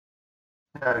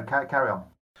 no, carry on.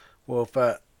 Well,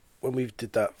 when we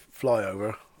did that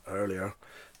flyover earlier,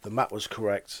 the map was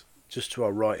correct. Just to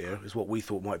our right here is what we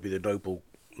thought might be the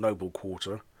noble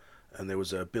quarter, and there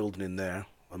was a building in there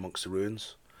amongst the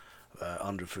ruins,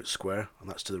 100 foot square, and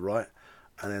that's to the right.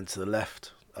 And then to the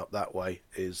left, up that way,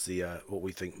 is the what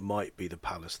we think might be the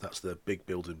palace. That's the big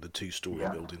building, the 2-story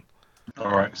building.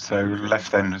 All right, so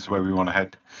left then is where we want to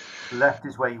head. Left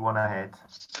is where you want to head.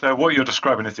 So what you're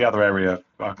describing is the other area,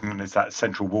 is that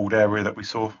central walled area that we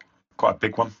saw, quite a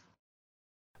big one.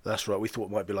 That's right. We thought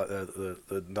it might be like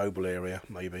the noble area,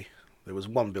 maybe. There was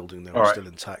one building there still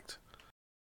intact.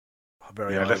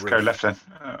 Let's go left then.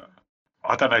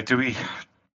 I don't know.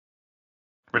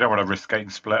 We don't want to risk getting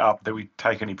split up. Do we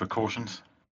take any precautions,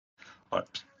 like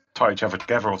tie each other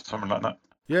together or something like that?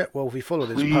 Yeah. Well, if we follow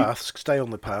this path, stay on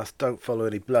the path. Don't follow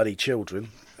any bloody children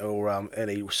or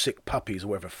any sick puppies or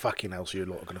whatever fucking else you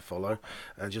lot are going to follow,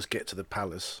 and just get to the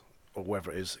palace or wherever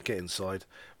it is. Get inside.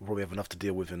 We'll probably have enough to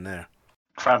deal with in there.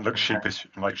 Cran looks sheepish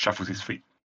and like shuffles his feet.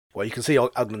 Well, you can see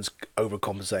Ugnan's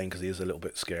overcompensating because he is a little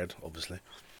bit scared, obviously.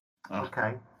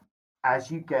 Okay.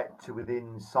 As you get to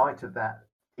within sight of that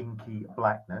inky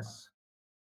blackness,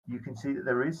 you can see that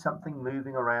there is something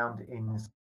moving around in.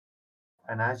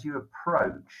 And as you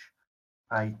approach,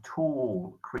 a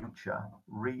tall creature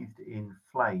wreathed in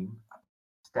flame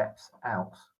steps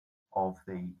out of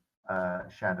the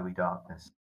shadowy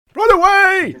darkness. Run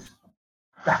away!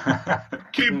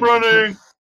 Keep running!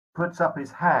 Puts up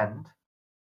his hand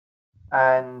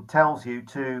and tells you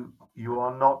you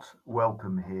are not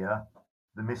welcome here.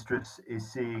 The mistress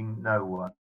is seeing no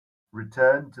one.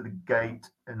 Return to the gate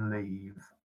and leave.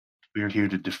 We're here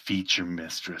to defeat your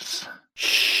mistress.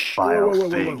 Shh! Vile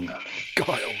thing.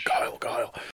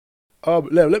 Guile.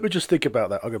 Let me just think about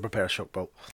that. I'm going to prepare a shock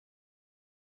bolt.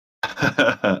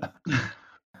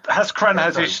 Has Cran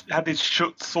had his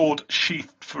sword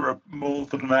sheathed for more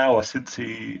than an hour since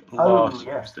he last? Oh,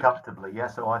 yes, comfortably.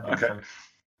 Yes, so I think so.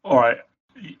 All right.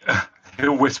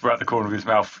 He'll whisper out the corner of his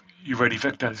mouth, "You ready,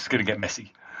 Victor? It's going to get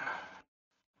messy."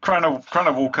 Cran will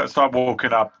start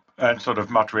walking up and sort of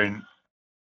muttering,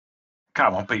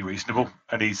 "Come on, be reasonable."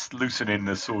 And he's loosening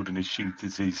the sword in his sheath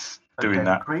as he's doing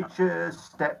that. The creature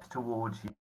steps towards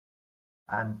you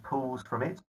and pulls from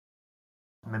it,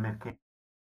 mimicking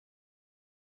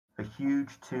a huge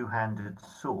two-handed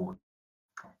sword.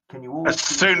 Can you all As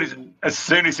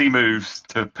soon as he moves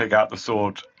to pick out the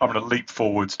sword, I'm going to leap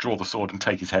forwards, draw the sword, and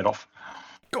take his head off.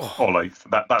 Ollie,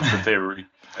 that's the theory.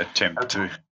 Attempt to.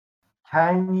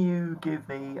 Can you give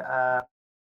me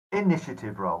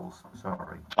initiative rolls?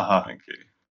 Sorry. Thank you.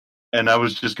 And I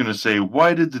was just going to say,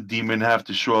 why did the demon have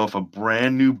to show off a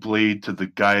brand new blade to the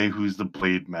guy who's the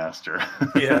blade master?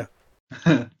 Yeah.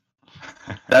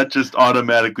 That just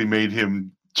automatically made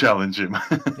him challenge him.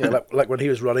 Yeah, like when he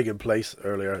was running in place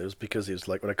earlier, it was because he was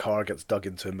like when a car gets dug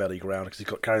into a muddy ground because he's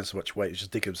got carrying so much weight, he's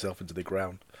just digging himself into the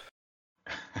ground.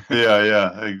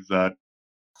 Yeah, exactly.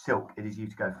 Silk, it is you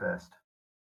to go first.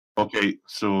 Okay,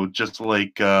 so just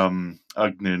like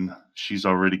Ugnin, she's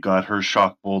already got her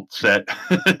shock bolt set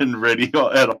and ready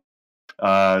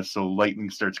so lightning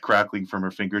starts crackling from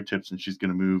her fingertips, and she's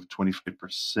going to move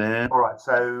 25%. All right,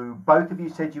 so both of you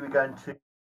said you were going to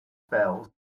spells.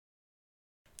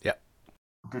 Yep.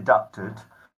 Deducted.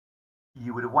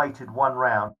 You would have waited one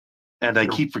round. And I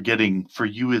keep forgetting, for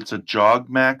you it's a jog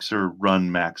max or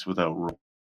run max without roll?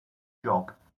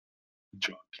 Jog.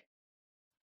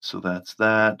 So that's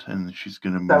that, and she's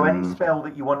going to move. So any spell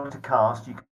that you wanted to cast,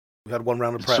 you. We had one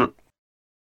round of prep.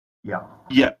 Yeah,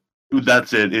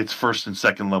 that's it. It's first and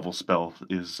second level spell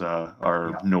is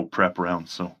our no prep round.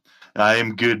 So I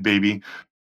am good, baby.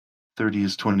 30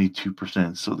 is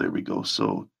 22%. So there we go.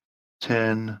 So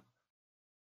 10,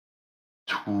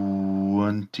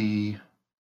 20,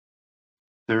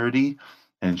 30,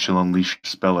 and she'll unleash her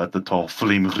spell at the tall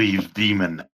flame reeve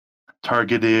demon.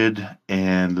 Targeted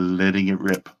and letting it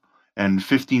rip. And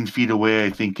 15 feet away,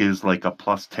 I think, is like a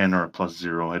 +10 or a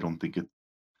 +0. I don't think it.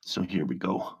 So here we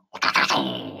go.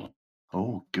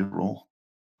 Oh, good roll.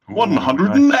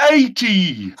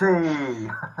 180!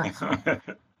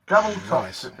 Double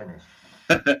tops to finish.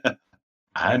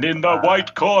 And in the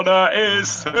white corner is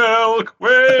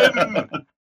Silkwin!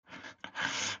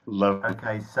 Love.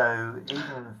 Okay, so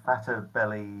even fatter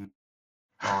belly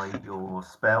by your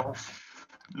spell.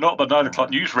 Not the 9 o'clock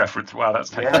news reference. Wow, that's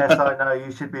taken. Yes, I know.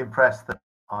 You should be impressed that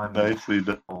I'm nicely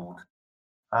done.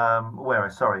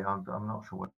 Sorry, I'm not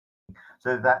sure what.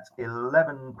 So that's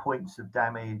 11 points of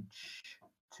damage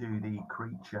to the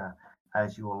creature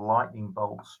as your lightning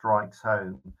bolt strikes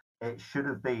home. It should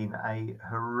have been a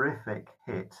horrific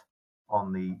hit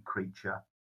on the creature,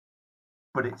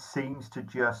 but it seems to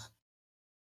just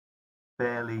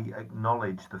barely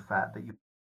acknowledge the fact that you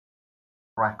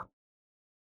crack.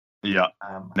 Yeah.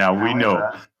 We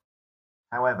know.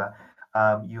 However,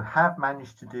 you have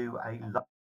managed to do a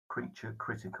creature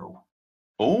critical.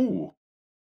 Oh.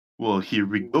 Well, here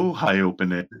we go. I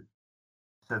open it.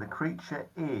 So the creature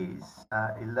is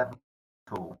 11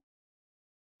 tall.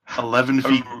 11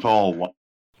 feet tall.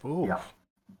 Ooh. Yeah.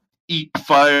 Eat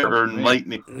fire or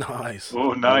lightning. Nice.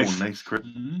 Oh, nice. Oh, nice crit.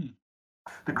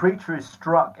 The creature is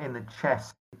struck in the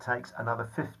chest. It takes another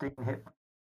 15 hit,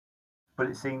 but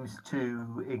it seems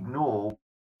to ignore,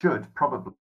 should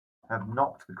probably have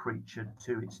knocked the creature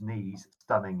to its knees,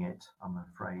 stunning it, I'm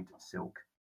afraid, Silk.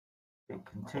 It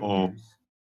continues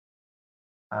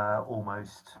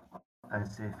almost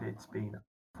as if it's been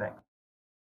affected.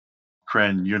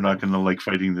 Kren, you're not going to like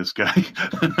fighting this guy.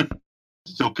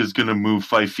 Silk is going to move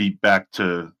 5 feet back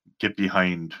to get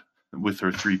behind with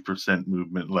her 3%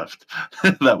 movement left.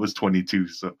 That was 22,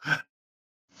 so...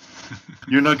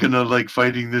 You're not going to like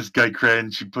fighting this guy,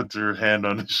 Kren. She puts her hand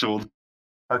on his shoulder.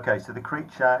 Okay, so the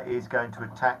creature is going to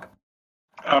attack.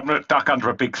 I'm going to duck under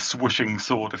a big swooshing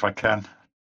sword if I can.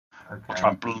 Okay. I'll try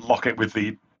and block it with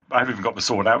the... I haven't even got the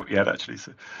sword out yet, actually.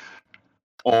 So.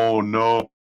 Oh, no.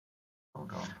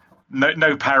 Hold on.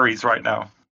 No parries right now.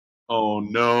 Oh,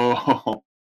 no.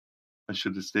 I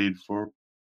should have stayed for...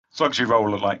 As long as you roll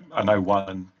like I know one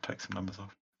and take some numbers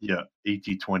off. Yeah,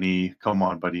 80-20. Come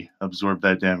on, buddy. Absorb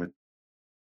that damage.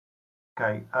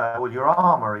 Okay, well, your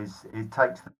armor it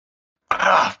takes the...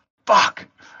 Ah, fuck!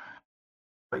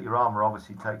 But your armor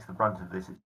obviously takes the brunt of this.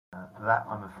 That,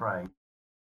 I'm afraid,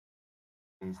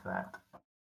 is that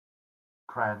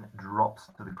Kran drops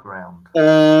to the ground.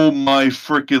 Oh, my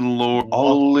freaking lord.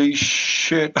 Holy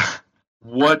shit.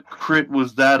 What crit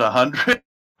was that, 100?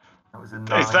 That was a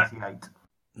 98.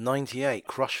 98.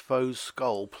 Crush foe's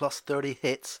skull. Plus 30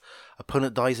 hits.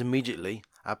 Opponent dies immediately.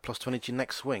 Add plus 20 to your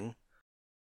next swing.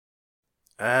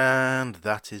 And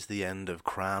that is the end of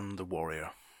Kran the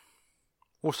Warrior.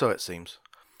 Or so it seems.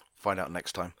 Find out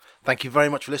next time. Thank you very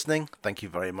much for listening. Thank you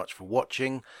very much for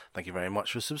watching. Thank you very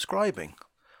much for subscribing.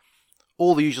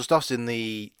 All the usual stuff's in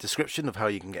the description of how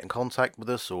you can get in contact with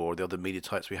us or the other media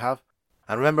types we have.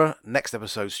 And remember, next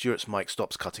episode, Stuart's mic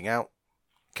stops cutting out.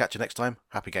 Catch you next time.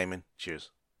 Happy gaming. Cheers.